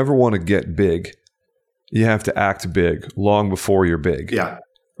 If you ever want to get big, you have to act big long before you're big. Yeah.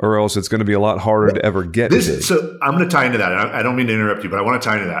 Or else it's going to be a lot harder to ever get big. So I'm going to tie into that. I don't mean to interrupt you, but I want to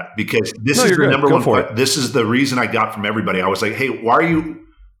tie into that because this is the number one. This is the reason I got from everybody. I was like, hey, why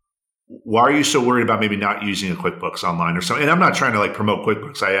are you so worried about maybe not using a QuickBooks Online or something? And I'm not trying to promote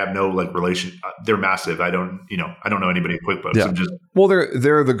QuickBooks. I have no relation. They're massive. I don't know anybody at QuickBooks. Yeah.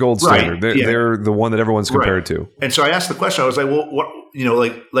 They're the gold standard. Right. They're the one that everyone's compared to. And so I asked the question. I was like, well, what,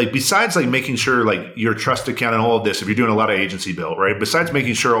 besides making sure your trust account and all of this, if you're doing a lot of agency bill, right? Besides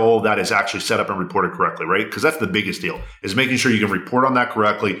making sure all of that is actually set up and reported correctly, right? Because that's the biggest deal, is making sure you can report on that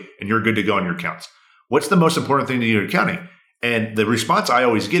correctly and you're good to go on your accounts. What's the most important thing to your accounting? And the response I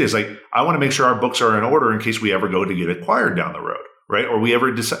always get is I want to make sure our books are in order in case we ever go to get acquired down the road, right? Or we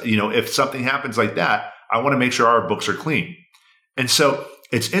ever decide, if something happens like that, I want to make sure our books are clean. And so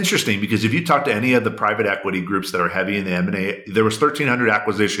it's interesting because if you talk to any of the private equity groups that are heavy in the M&A, there was 1,300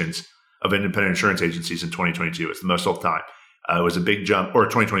 acquisitions of independent insurance agencies in 2022. It's the most all time. It was a big jump, or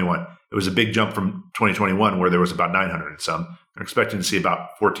 2021. It was a big jump from 2021 where there was about 900 and some. They're expecting to see about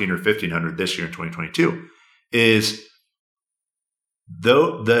 1,400 or 1,500 this year in 2022.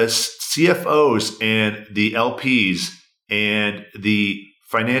 Though the CFOs and the LPs and the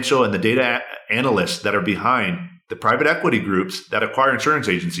financial and the data analysts that are behind the private equity groups that acquire insurance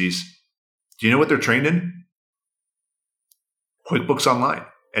agencies, do you know what they're trained in? QuickBooks Online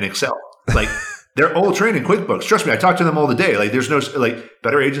and Excel. They're all trained in QuickBooks. Trust me, I talk to them all the day. There's no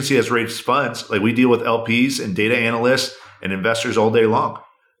Better Agency has raised funds. We deal with LPs and data analysts and investors all day long.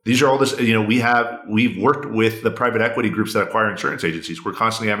 These are all this, we've worked with the private equity groups that acquire insurance agencies. We're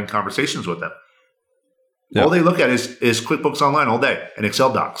constantly having conversations with them. Yep. All they look at is QuickBooks Online all day and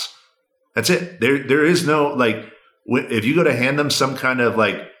Excel docs. That's it. There is no, if you go to hand them some kind of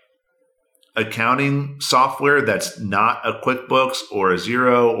accounting software that's not a QuickBooks or a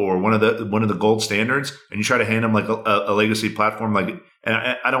Xero or one of the gold standards, and you try to hand them a legacy platform, and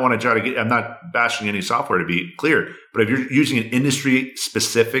I don't want to try to get, I'm not bashing any software to be clear, but if you're using an industry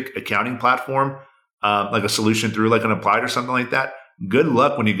specific accounting platform, like a solution through an Applied or something like that, good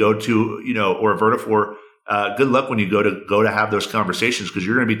luck when you go to, or a Vertafore, good luck when you go to have those conversations, because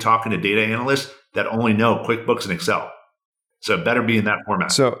you're going to be talking to data analysts that only know QuickBooks and Excel. So it better be in that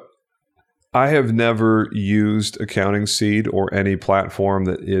format. So I have never used Accounting Seed or any platform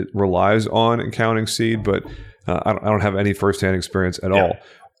that it relies on Accounting Seed, but I don't have any firsthand experience at all.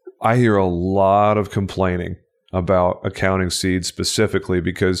 I hear a lot of complaining about Accounting Seed specifically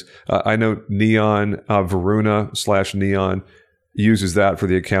because I know Neon, Varuna/Neon uses that for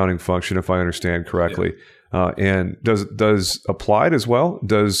the accounting function, if I understand correctly. And does Applied as well?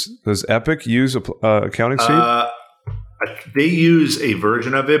 Does Epic use Accounting Seed? They use a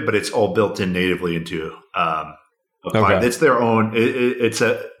version of it, but it's all built in natively into Applied. Okay. It's their own.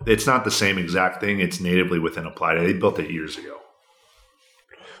 It's not the same exact thing. It's natively within Applied. They built it years ago.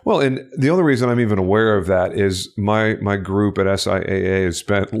 Well, and the only reason I'm even aware of that is my group at SIAA has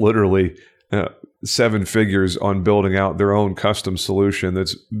spent literally 7 figures on building out their own custom solution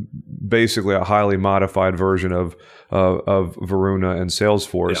that's basically a highly modified version of Varuna and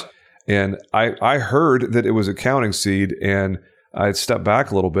Salesforce. Yeah. And I heard that it was Accounting Seed, and I stepped back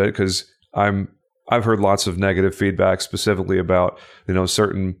a little bit because I've heard lots of negative feedback specifically about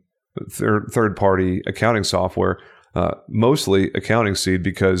certain third party accounting software, mostly Accounting Seed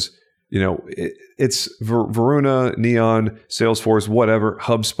because it's Varuna, Neon, Salesforce, whatever,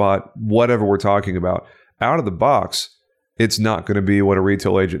 HubSpot, whatever we're talking about. Out of the box, it's not going to be what a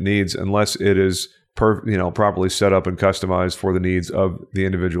retail agent needs unless it is properly set up and customized for the needs of the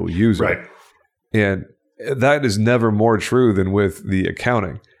individual user. Right. And that is never more true than with the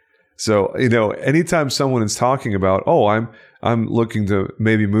accounting. So, anytime someone is talking about, I'm looking to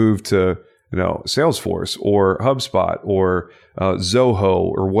maybe move to, Salesforce or HubSpot or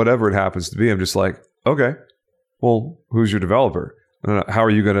Zoho or whatever it happens to be, I'm just like, okay, well, who's your developer? How are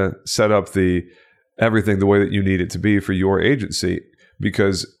you going to set up everything the way that you need it to be for your agency?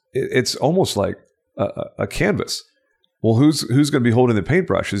 Because it's almost like a canvas. Well, who's going to be holding the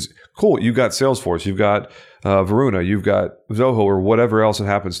paintbrushes? Cool, you've got Salesforce, you've got Varuna, you've got Zoho, or whatever else it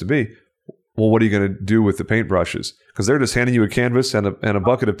happens to be. Well, what are you going to do with the paintbrushes? Because they're just handing you a canvas and a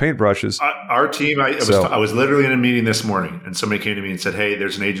bucket of paintbrushes. Our team, I was literally in a meeting this morning, and somebody came to me and said, "Hey,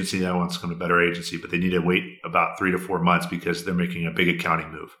 there's an agency that wants to come to Better Agency, but they need to wait about 3 to 4 months because they're making a big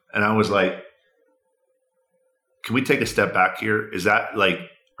accounting move." And I was like, "Can we take a step back here? Is that like?"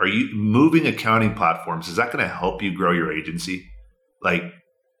 Are you moving accounting platforms? Is that going to help you grow your agency?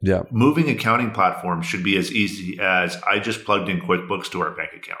 Moving accounting platforms should be as easy as I just plugged in QuickBooks to our bank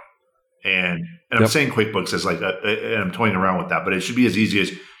account. And I'm saying QuickBooks as and I'm toying around with that, but it should be as easy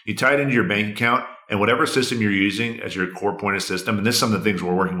as you tie it into your bank account and whatever system you're using as your core point of system. And this is some of the things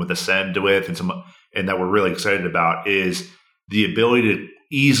we're working with Ascend with and that we're really excited about is the ability to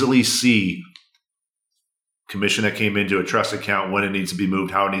easily see commission that came into a trust account, when it needs to be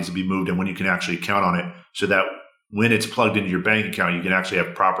moved, how it needs to be moved, and when you can actually count on it so that when it's plugged into your bank account, you can actually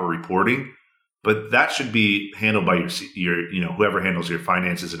have proper reporting. But that should be handled by your whoever handles your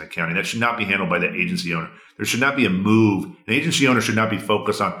finances and accounting. That should not be handled by the agency owner. There should not be a move. An agency owner should not be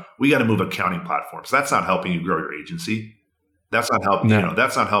focused on, we got to move accounting platforms. That's not helping you grow your agency. That's not helping,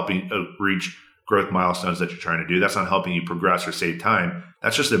 that's not helping reach growth milestones that you're trying to do. That's not helping you progress or save time.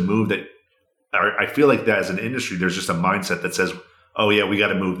 That's just a move that I feel like that as an industry, there's just a mindset that says, oh yeah, we got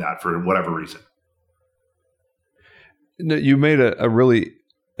to move that for whatever reason. No, you made a really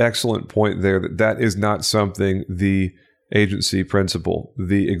excellent point there that is not something the agency principal,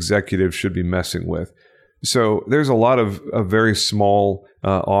 the executive should be messing with. So there's a lot of very small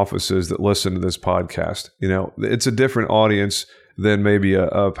offices that listen to this podcast. It's a different audience than maybe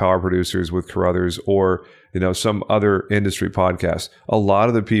a Power Producers with Carruthers or some other industry podcast. A lot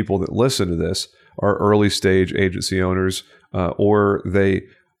of the people that listen to this are early stage agency owners, or they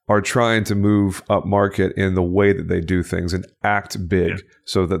are trying to move up market in the way that they do things and act big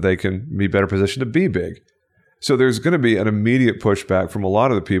so that they can be better positioned to be big. So there's going to be an immediate pushback from a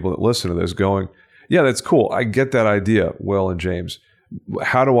lot of the people that listen to this going, yeah, that's cool. I get that idea, Will and James.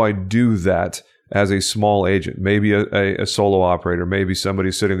 How do I do that as a small agent? Maybe a solo operator, maybe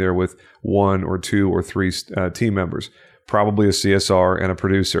somebody sitting there with 1 or 2 or 3 team members, probably a CSR and a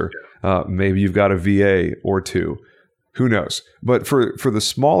producer. Maybe you've got a VA or 2. Who knows? But for the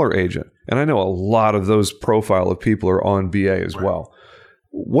smaller agent, and I know a lot of those profile of people are on BA as well.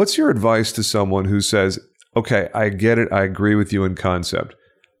 What's your advice to someone who says, okay, I get it. I agree with you in concept.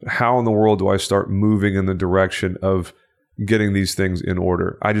 How in the world do I start moving in the direction of getting these things in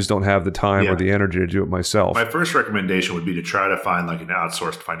order? I just don't have the time or the energy to do it myself. My first recommendation would be to try to find like an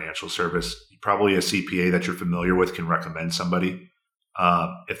outsourced financial service. Probably a CPA that you're familiar with can recommend somebody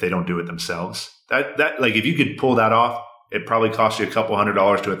if they don't do it themselves. That like if you could pull that off, it probably costs you a couple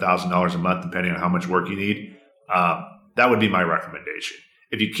 $100 to $1,000 a month, depending on how much work you need. That would be my recommendation.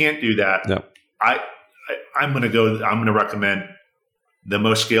 If you can't do that, I'm going to recommend the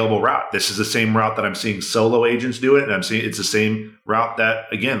most scalable route. This is the same route that I'm seeing solo agents do it. And I'm seeing it's the same route that,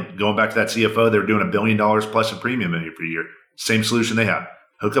 again, going back to that CFO, they're doing $1 billion plus in premium per year. Same solution they have.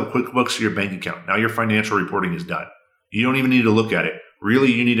 Hook up QuickBooks to your bank account. Now your financial reporting is done. You don't even need to look at it.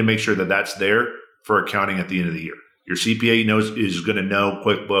 Really, you need to make sure that that's there for accounting at the end of the year. Your CPA is going to know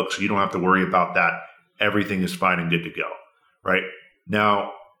QuickBooks. You don't have to worry about that. Everything is fine and good to go, right?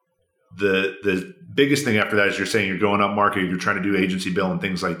 Now, the biggest thing after that is you're saying you're going up market, you're trying to do agency bill and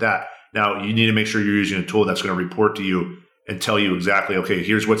things like that. Now, you need to make sure you're using a tool that's going to report to you and tell you exactly, okay,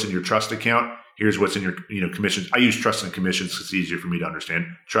 here's what's in your trust account. Here's what's in your commissions. I use trust and commissions because it's easier for me to understand.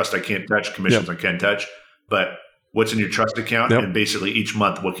 Trust I can't touch, commissions I can touch. But what's in your trust account and basically each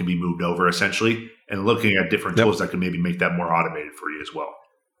month what can be moved over essentially, and looking at different tools that can maybe make that more automated for you as well.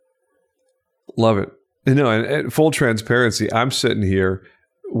 Love it. And full transparency, I'm sitting here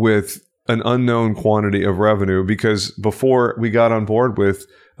with an unknown quantity of revenue because before we got on board with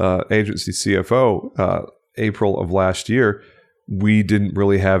agency CFO, April of last year, we didn't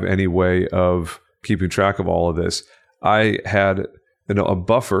really have any way of keeping track of all of this. I had a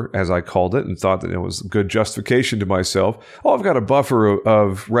buffer, as I called it, and thought that it was good justification to myself. Oh, I've got a buffer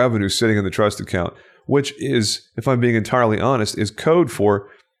of revenue sitting in the trust account, which is, if I'm being entirely honest, is code for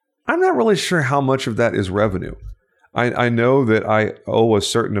I'm not really sure how much of that is revenue. I know that I owe a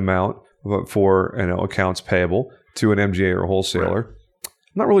certain amount for accounts payable to an MGA or a wholesaler. Right.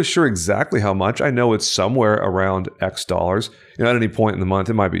 I'm not really sure exactly how much. I know it's somewhere around X dollars. At any point in the month,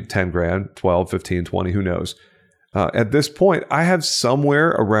 it might be 10 grand, 12, 15, 20, who knows? At this point, I have somewhere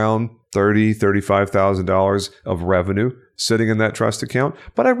around $30,000, $35,000 of revenue sitting in that trust account,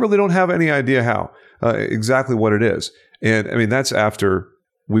 but I really don't have any idea how, exactly what it is. And I mean, that's after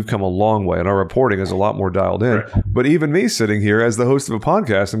we've come a long way and our reporting is a lot more dialed in. Right. But even me sitting here as the host of a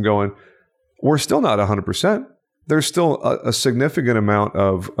podcast, I'm going, we're still not 100%. There's still a significant amount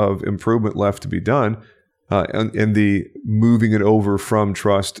of improvement left to be done in the moving it over from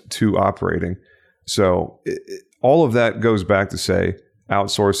trust to operating. So all of that goes back to say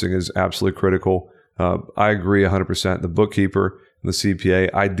outsourcing is absolutely critical. I agree 100%. The bookkeeper and the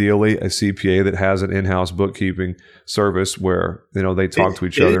CPA, ideally a CPA that has an in-house bookkeeping service where they talk to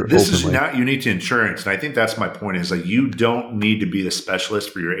each other this openly. Is not unique to insurance. And I think that's my point is like you don't need to be the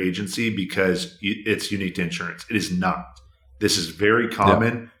specialist for your agency because it's unique to insurance. It is not. This is very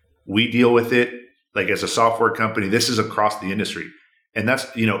common. Yeah. We deal with it like as a software company. This is across the industry. And that's,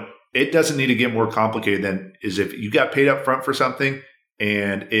 it doesn't need to get more complicated than is if you got paid up front for something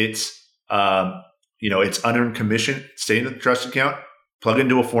and it's, it's unearned commission, stay in the trust account, plug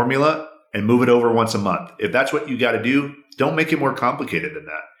into a formula and move it over once a month. If that's what you got to do, don't make it more complicated than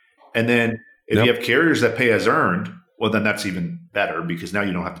that. And then if you have carriers that pay as earned, well, then that's even better because now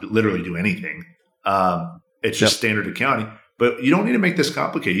you don't have to literally do anything. It's just standard accounting. But you don't need to make this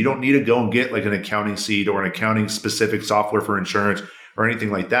complicated. You don't need to go and get like an accounting seat or an accounting specific software for insurance or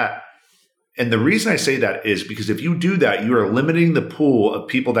anything like that. And the reason I say that is because if you do that, you are limiting the pool of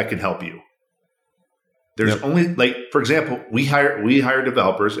people that can help you. There's only for example, we hire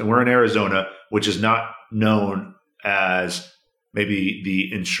developers and we're in Arizona, which is not known as maybe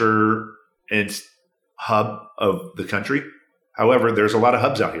the insurance hub of the country. However, there's a lot of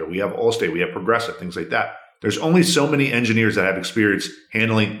hubs out here. We have Allstate, we have Progressive, things like that. There's only so many engineers that have experience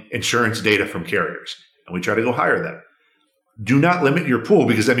handling insurance data from carriers, and we try to go hire them. Do not limit your pool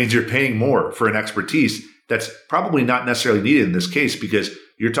because that means you're paying more for an expertise that's probably not necessarily needed in this case because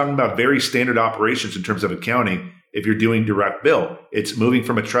you're talking about very standard operations in terms of accounting. If you're doing direct bill, it's moving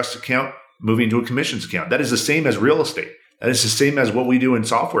from a trust account, moving to a commissions account. That is the same as real estate. That is the same as what we do in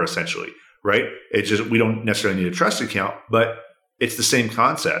software essentially, right? It's just we don't necessarily need a trust account, but it's the same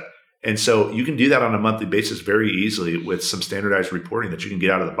concept. And so you can do that on a monthly basis very easily with some standardized reporting that you can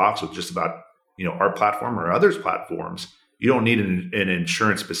get out of the box with just about our platform or others' platforms. You don't need an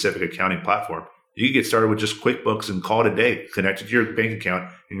insurance-specific accounting platform. You can get started with just QuickBooks and call it a day. Connect it to your bank account,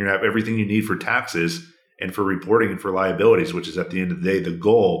 and you're going to have everything you need for taxes and for reporting and for liabilities, which is at the end of the day the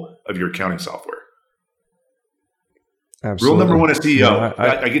goal of your accounting software. Absolutely. Rule number one as CEO,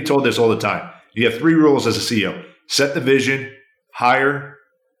 I get told this all the time. You have 3 rules as a CEO. Set the vision, hire,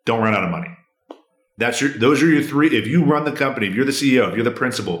 don't run out of money. Those are your 3. If you run the company, if you're the CEO, if you're the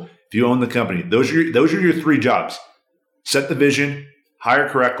principal, if you own the company, those are your 3 jobs. Set the vision, hire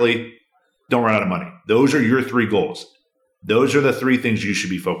correctly, don't run out of money. Those are your 3 goals. Those are the 3 things you should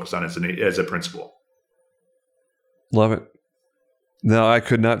be focused on as a principal. Love it. No, I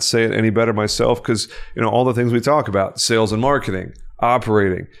could not say it any better myself because, all the things we talk about, sales and marketing,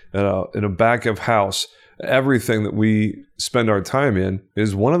 operating, in a back of house, everything that we spend our time in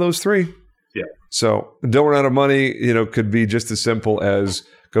is one of those 3. Yeah. So don't run out of money, could be just as simple as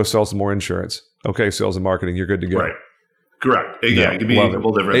go sell some more insurance. Okay, sales and marketing, you're good to go. Right. Correct. Yeah, it could be a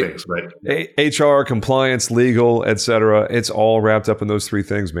couple different things. But HR, compliance, legal, etc. It's all wrapped up in those three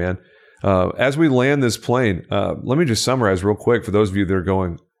things, man. As we land this plane, let me just summarize real quick for those of you that are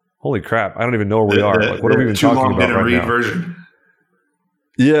going, holy crap, I don't even know where we are. What are we even talking about right now? Version.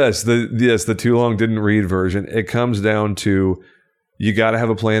 Yes, the too long didn't read version. It comes down to you got to have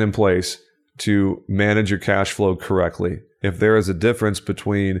a plan in place to manage your cash flow correctly. If there is a difference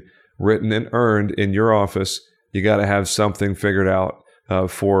between written and earned in your office, you got to have something figured out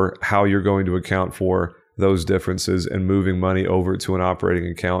for how you're going to account for those differences and moving money over to an operating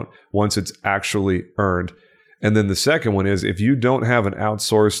account once it's actually earned. And then the second one is if you don't have an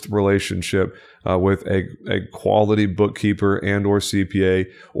outsourced relationship with a quality bookkeeper and or CPA,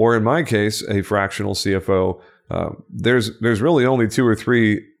 or in my case, a fractional CFO, there's really only 2 or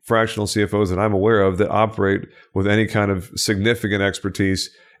 3 fractional CFOs that I'm aware of that operate with any kind of significant expertise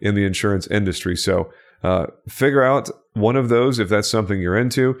in the insurance industry. So figure out one of those if that's something you're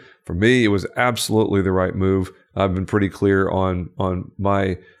into. For me, it was absolutely the right move. I've been pretty clear on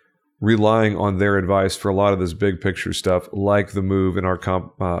my relying on their advice for a lot of this big picture stuff, like the move in our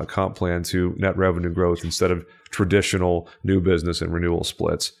comp plan to net revenue growth instead of traditional new business and renewal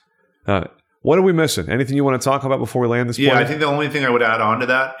splits. What are we missing? Anything you want to talk about before we land this plane? Yeah, I think the only thing I would add on to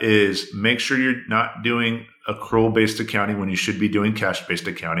that is make sure you're not doing accrual-based accounting when you should be doing cash-based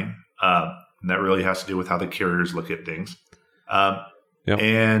accounting. And that really has to do with how the carriers look at things.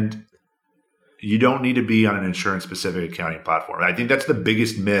 And you don't need to be on an insurance-specific accounting platform. I think that's the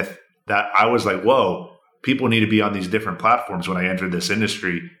biggest myth that I was like, whoa, people need to be on these different platforms when I entered this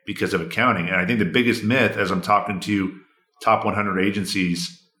industry because of accounting. And I think the biggest myth, as I'm talking to top 100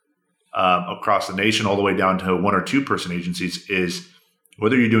 agencies across the nation, all the way down to 1 or 2 person agencies, is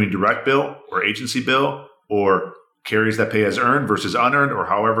whether you're doing direct bill or agency bill or carriers that pay as earned versus unearned or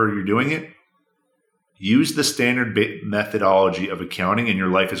however you're doing it, use the standard methodology of accounting and your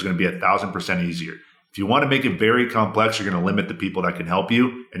life is going to be 1,000% easier. If you want to make it very complex, you're going to limit the people that can help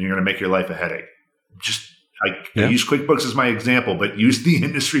you and you're going to make your life a headache. I use QuickBooks as my example, but use the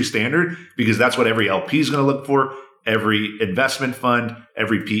industry standard because that's what every LP is going to look for. Every investment fund,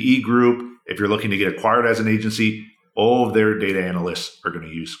 every PE group, if you're looking to get acquired as an agency, all of their data analysts are going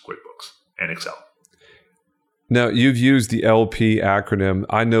to use QuickBooks and Excel. Now, you've used the LP acronym.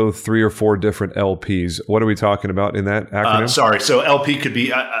 I know 3 or 4 different LPs. What are we talking about in that acronym? So LP could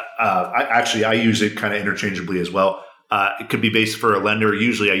be, I use it kind of interchangeably as well. It could be based for a lender.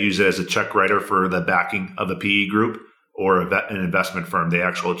 Usually I use it as a check writer for the backing of the PE group or an investment firm, the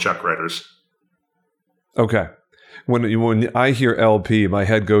actual check writers. Okay. When I hear LP, my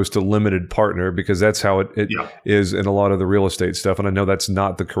head goes to limited partner because that's how it is in a lot of the real estate stuff. And I know that's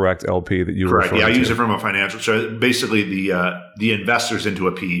not the correct LP that you were referring to. I use it from a financial. So basically the investors into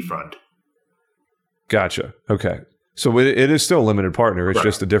a PE fund. Gotcha. Okay. So it is still a limited partner. It's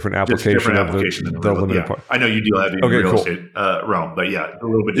just a different application of the limited partner. I know you deal heavy in real estate realm, but a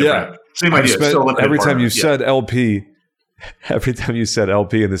little bit different. Same idea. Still limited every partner. Time you said LP, every time you said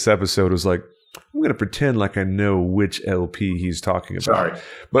LP in this episode was like, I'm going to pretend like I know which LP he's talking about. Sorry,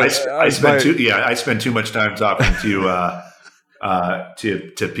 but I spend too much time talking to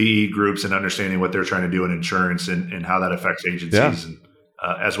PE groups and understanding what they're trying to do in insurance and how that affects agencies and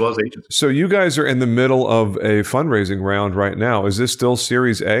as well as agents. So you guys are in the middle of a fundraising round right now. Is this still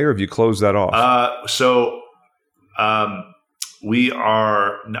Series A, or have you closed that off? We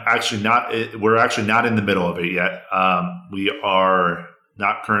are actually not. We're actually not in the middle of it yet. We are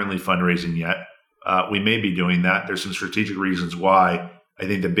not currently fundraising yet. We may be doing that. There's some strategic reasons why. I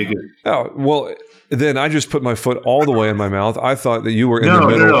think the biggest. Oh, well, then I just put my foot all the way in my mouth. I thought that you were in the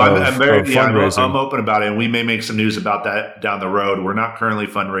middle of fundraising. I'm open about it, and we may make some news about that down the road. We're not currently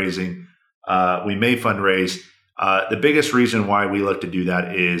fundraising. We may fundraise. The biggest reason why we look to do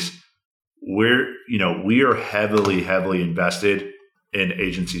that is we are heavily invested in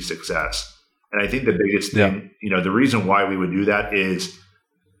agency success. And I think the biggest thing, the reason why we would do that is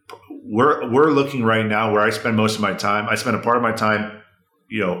we're looking right now where I spend most of my time. I spend a part of my time,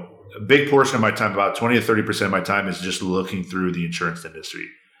 a big portion of my time, about 20 to 30% of my time is just looking through the insurance industry.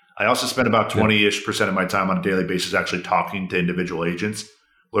 I also spend about 20-ish% of my time on a daily basis actually talking to individual agents,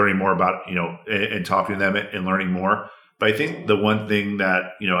 learning more about, and talking to them and learning more. But I think the one thing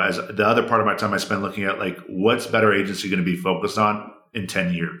that, as the other part of my time I spend looking at, like, what's Better Agency going to be focused on in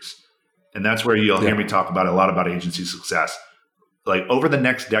 10 years? And that's where you'll hear me talk about a lot about agency success. Like, over the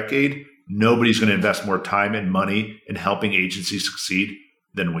next decade, nobody's going to invest more time and money in helping agencies succeed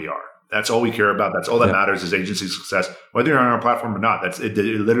than we are. That's all we care about. That's all that matters is agency success. Whether you're on our platform or not, it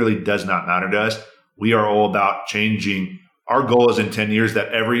literally does not matter to us. We are all about changing. Our goal is in 10 years that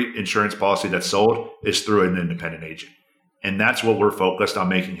every insurance policy that's sold is through an independent agent. And that's what we're focused on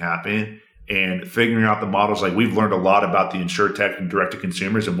making happen and figuring out the models. Like, we've learned a lot about the InsurTech and direct to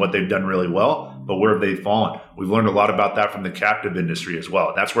consumers and what they've done really well, but where have they fallen? We've learned a lot about that from the captive industry as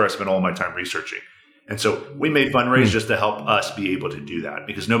well. That's where I spend all my time researching. And so we made Fundraise just to help us be able to do that,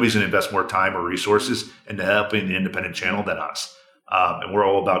 because nobody's going to invest more time or resources into helping the independent channel than us. And we're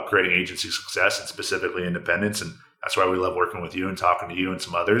all about creating agency success and specifically independence. And that's why we love working with you and talking to you and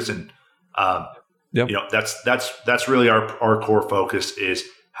some others. And, you know, that's really our core focus is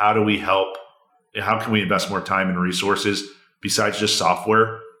how do we help, how can we invest more time and resources besides just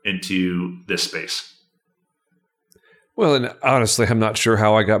software into this space? Well, and honestly, I'm not sure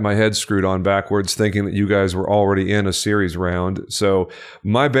how I got my head screwed on backwards thinking that you guys were already in a series round. So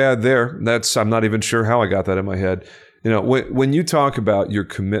my bad there. I'm not even sure how I got that in my head. You know, when you talk about your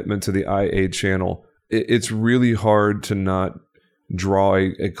commitment to the IA channel, it's really hard to not draw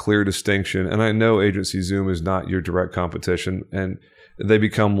a clear distinction. And I know Agency Zoom is not your direct competition, and they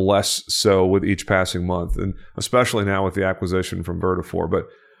become less so with each passing month, and especially now with the acquisition from Vertafore. But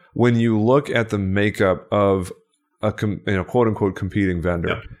when you look at the makeup of a quote unquote competing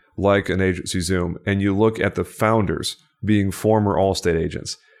vendor like an Agency Zoom, and you look at the founders being former Allstate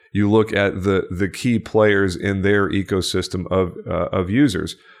agents, you look at the key players in their ecosystem of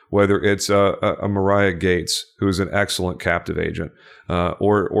users, whether it's a Mariah Gates, who is an excellent captive agent,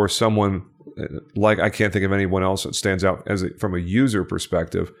 or someone like, I can't think of anyone else that stands out from a user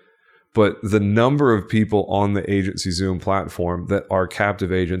perspective, but the number of people on the Agency Zoom platform that are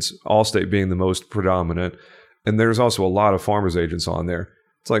captive agents, Allstate being the most predominant, and there's also a lot of Farmers agents on there.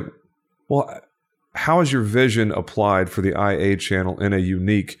 It's like, well, how is your vision applied for the IA channel in a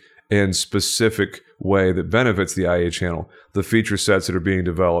unique and specific way that benefits the IA channel? The feature sets that are being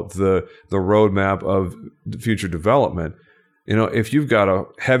developed, the roadmap of future development. You know, if you've got a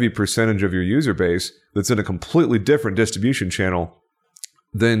heavy percentage of your user base that's in a completely different distribution channel,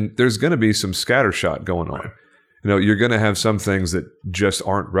 then there's going to be some scattershot going on. You know, you're going to have some things that just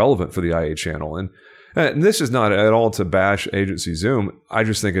aren't relevant for the IA channel. And this is not at all to bash Agency Zoom. I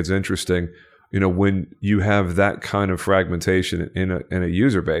just think it's interesting, you know, when you have that kind of fragmentation in a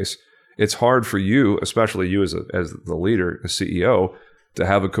user base, it's hard for you, especially you as the leader, a CEO, to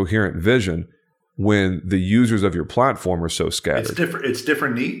have a coherent vision when the users of your platform are so scattered. It's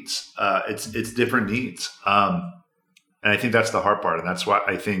different needs. It's different needs. And I think that's the hard part. And that's why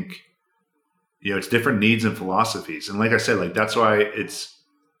I think, you know, it's different needs and philosophies. And like I said, like, that's why it's,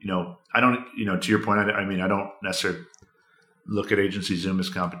 you know, I don't, you know, to your point, I mean, I don't necessarily look at Agency Zoom as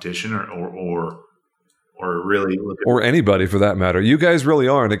competition or really look at, or anybody for that matter. You guys really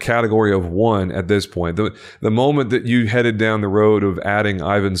are in a category of one at this point. The moment that you headed down the road of adding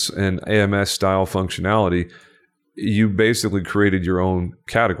Ivans and AMS style functionality, you basically created your own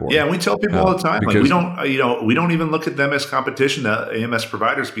category. Yeah, and we tell people all the time, like, we don't even look at them as competition to AMS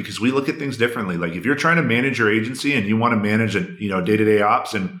providers, because we look at things differently. Like, if you're trying to manage your agency and you want to manage day-to-day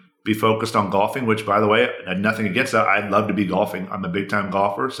ops and be focused on golfing, which, by the way, I had nothing against that. I'd love to be golfing. I'm a big time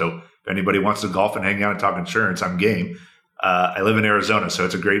golfer. So if anybody wants to golf and hang out and talk insurance, I'm game. I live in Arizona, so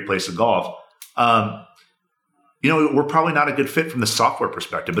it's a great place to golf. You know, we're probably not a good fit from the software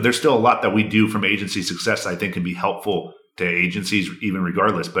perspective, but there's still a lot that we do from agency success I think can be helpful to agencies even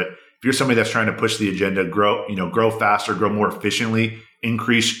regardless. But if you're somebody that's trying to push the agenda, grow faster, grow more efficiently,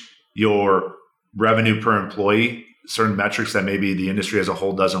 increase your revenue per employee, certain metrics that maybe the industry as a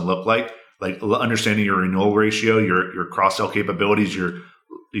whole doesn't look like understanding your renewal ratio, your cross-sell capabilities, your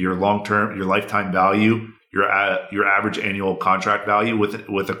long-term, your lifetime value, your average annual contract value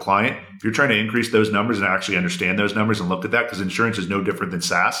with a client. If you're trying to increase those numbers and actually understand those numbers and look at that, because insurance is no different than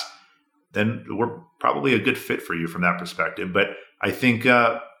SaaS, then we're probably a good fit for you from that perspective. But I think,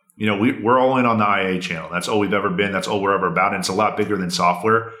 we're all in on the IA channel. That's all we've ever been. That's all we're ever about. And it's a lot bigger than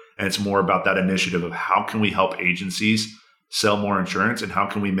software. And it's more about that initiative of how can we help agencies sell more insurance, and how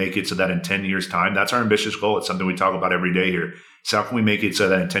can we make it so that in 10 years' time, that's our ambitious goal. It's something we talk about every day here. So how can we make it so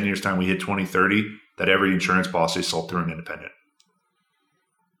that in 10 years' time, we hit 2030, that every insurance policy is sold through an independent?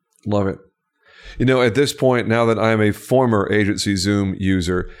 Love it. You know, at this point, now that I am a former Agency Zoom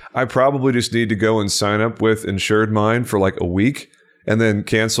user, I probably just need to go and sign up with Insured Mind for like a week and then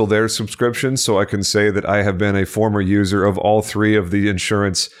cancel their subscription so I can say that I have been a former user of all three of the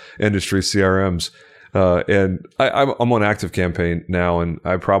insurance industry CRMs. And I'm on Active Campaign now, and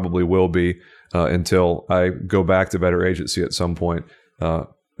I probably will be until I go back to Better Agency at some point.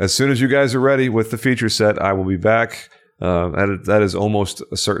 As soon as you guys are ready with the feature set, I will be back. That is almost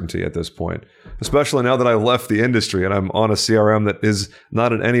a certainty at this point, especially now that I left the industry and I'm on a CRM that is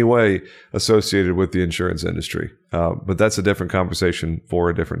not in any way associated with the insurance industry. But that's a different conversation for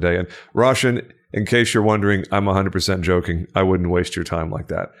a different day. And Roshan, in case you're wondering, I'm 100% joking. I wouldn't waste your time like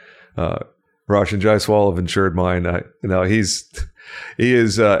that. Roshan Jaiswal of Insured Mind, he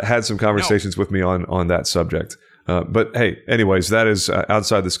has had some conversations with me on that subject. But hey, anyways, that is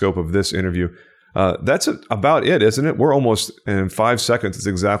outside the scope of this interview. That's about it, isn't it? We're almost in 5 seconds. It's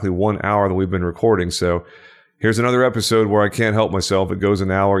exactly 1 hour that we've been recording. So here's another episode where I can't help myself. It goes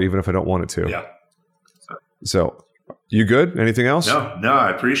an hour, even if I don't want it to. Yeah. So you good? Anything else? No,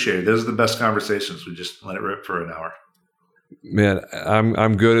 I appreciate it. Those are the best conversations. We just let it rip for an hour. Man,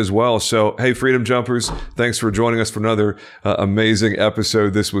 I'm good as well. So, hey, Freedom Jumpers, thanks for joining us for another amazing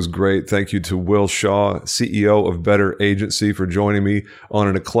episode. This was great. Thank you to Will Shaw, CEO of Better Agency, for joining me on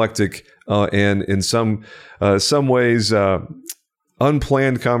an eclectic and in some ways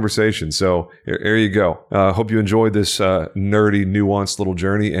unplanned conversation. So here you go. Hope you enjoyed this nerdy, nuanced little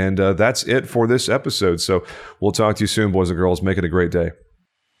journey. And that's it for this episode. So we'll talk to you soon, boys and girls. Make it a great day.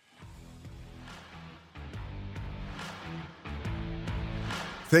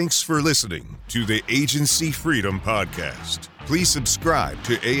 Thanks for listening to the Agency Freedom Podcast. Please subscribe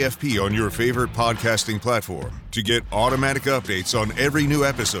to AFP on your favorite podcasting platform to get automatic updates on every new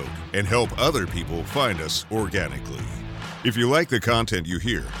episode and help other people find us organically. If you like the content you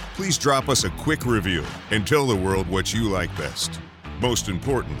hear, please drop us a quick review and tell the world what you like best. Most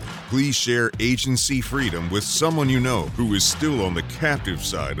importantly, please share Agency Freedom with someone you know who is still on the captive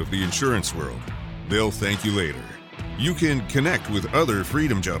side of the insurance world. They'll thank you later. You can connect with other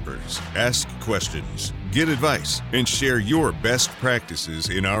Freedom Jumpers, ask questions, get advice, and share your best practices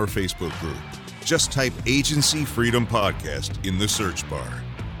in our Facebook group. Just type Agency Freedom Podcast in the search bar.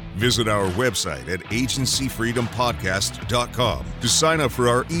 Visit our website at agencyfreedompodcast.com to sign up for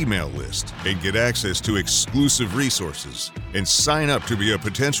our email list and get access to exclusive resources, and sign up to be a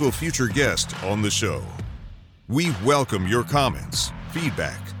potential future guest on the show. We welcome your comments,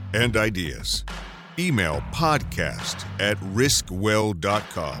 feedback, and ideas. Email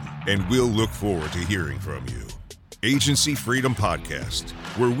podcast@riskwell.com, and we'll look forward to hearing from you. Agency Freedom Podcast,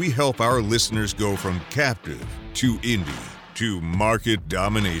 where we help our listeners go from captive to indie to market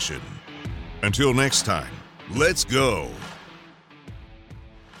domination. Until next time, let's go.